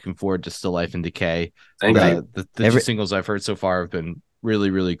 Really, really looking forward to Still Life in Decay. Thank you. The two singles I've heard so far have been really,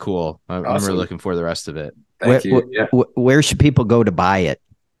 really cool. I'm Awesome. really looking for the rest of it. Thank you. Yeah. Where should people go to buy it?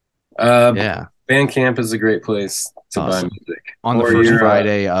 Yeah. Bandcamp is a great place to buy Awesome. music. On the Or first your,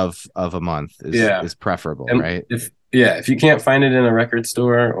 Friday of a month is preferable, and right? if you can't find it in a record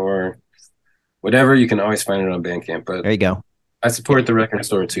store or whatever, you can always find it on Bandcamp. But There you go. I support the record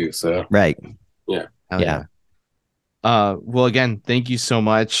store too. So Right. yeah. Hell Yeah. Well, again, thank you so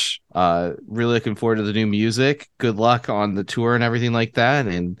much. Really looking forward to the new music. Good luck on the tour and everything like that.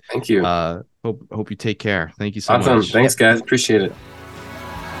 And Thank you. Hope you take care. Thank you so Awesome. much. Thanks, guys. Appreciate it.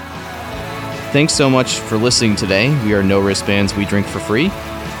 Thanks so much for listening today. We are No Wristbands, We Drink for Free.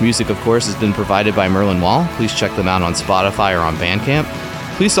 Music, of course, has been provided by Merlin Wall. Please check them out on Spotify or on Bandcamp.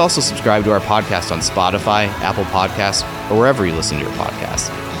 Please also subscribe to our podcast on Spotify, Apple Podcasts, or wherever you listen to your podcasts.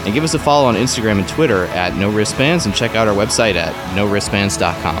 And give us a follow on Instagram and Twitter at No Wristbands, and check out our website at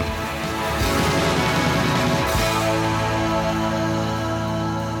NoWristbands.com.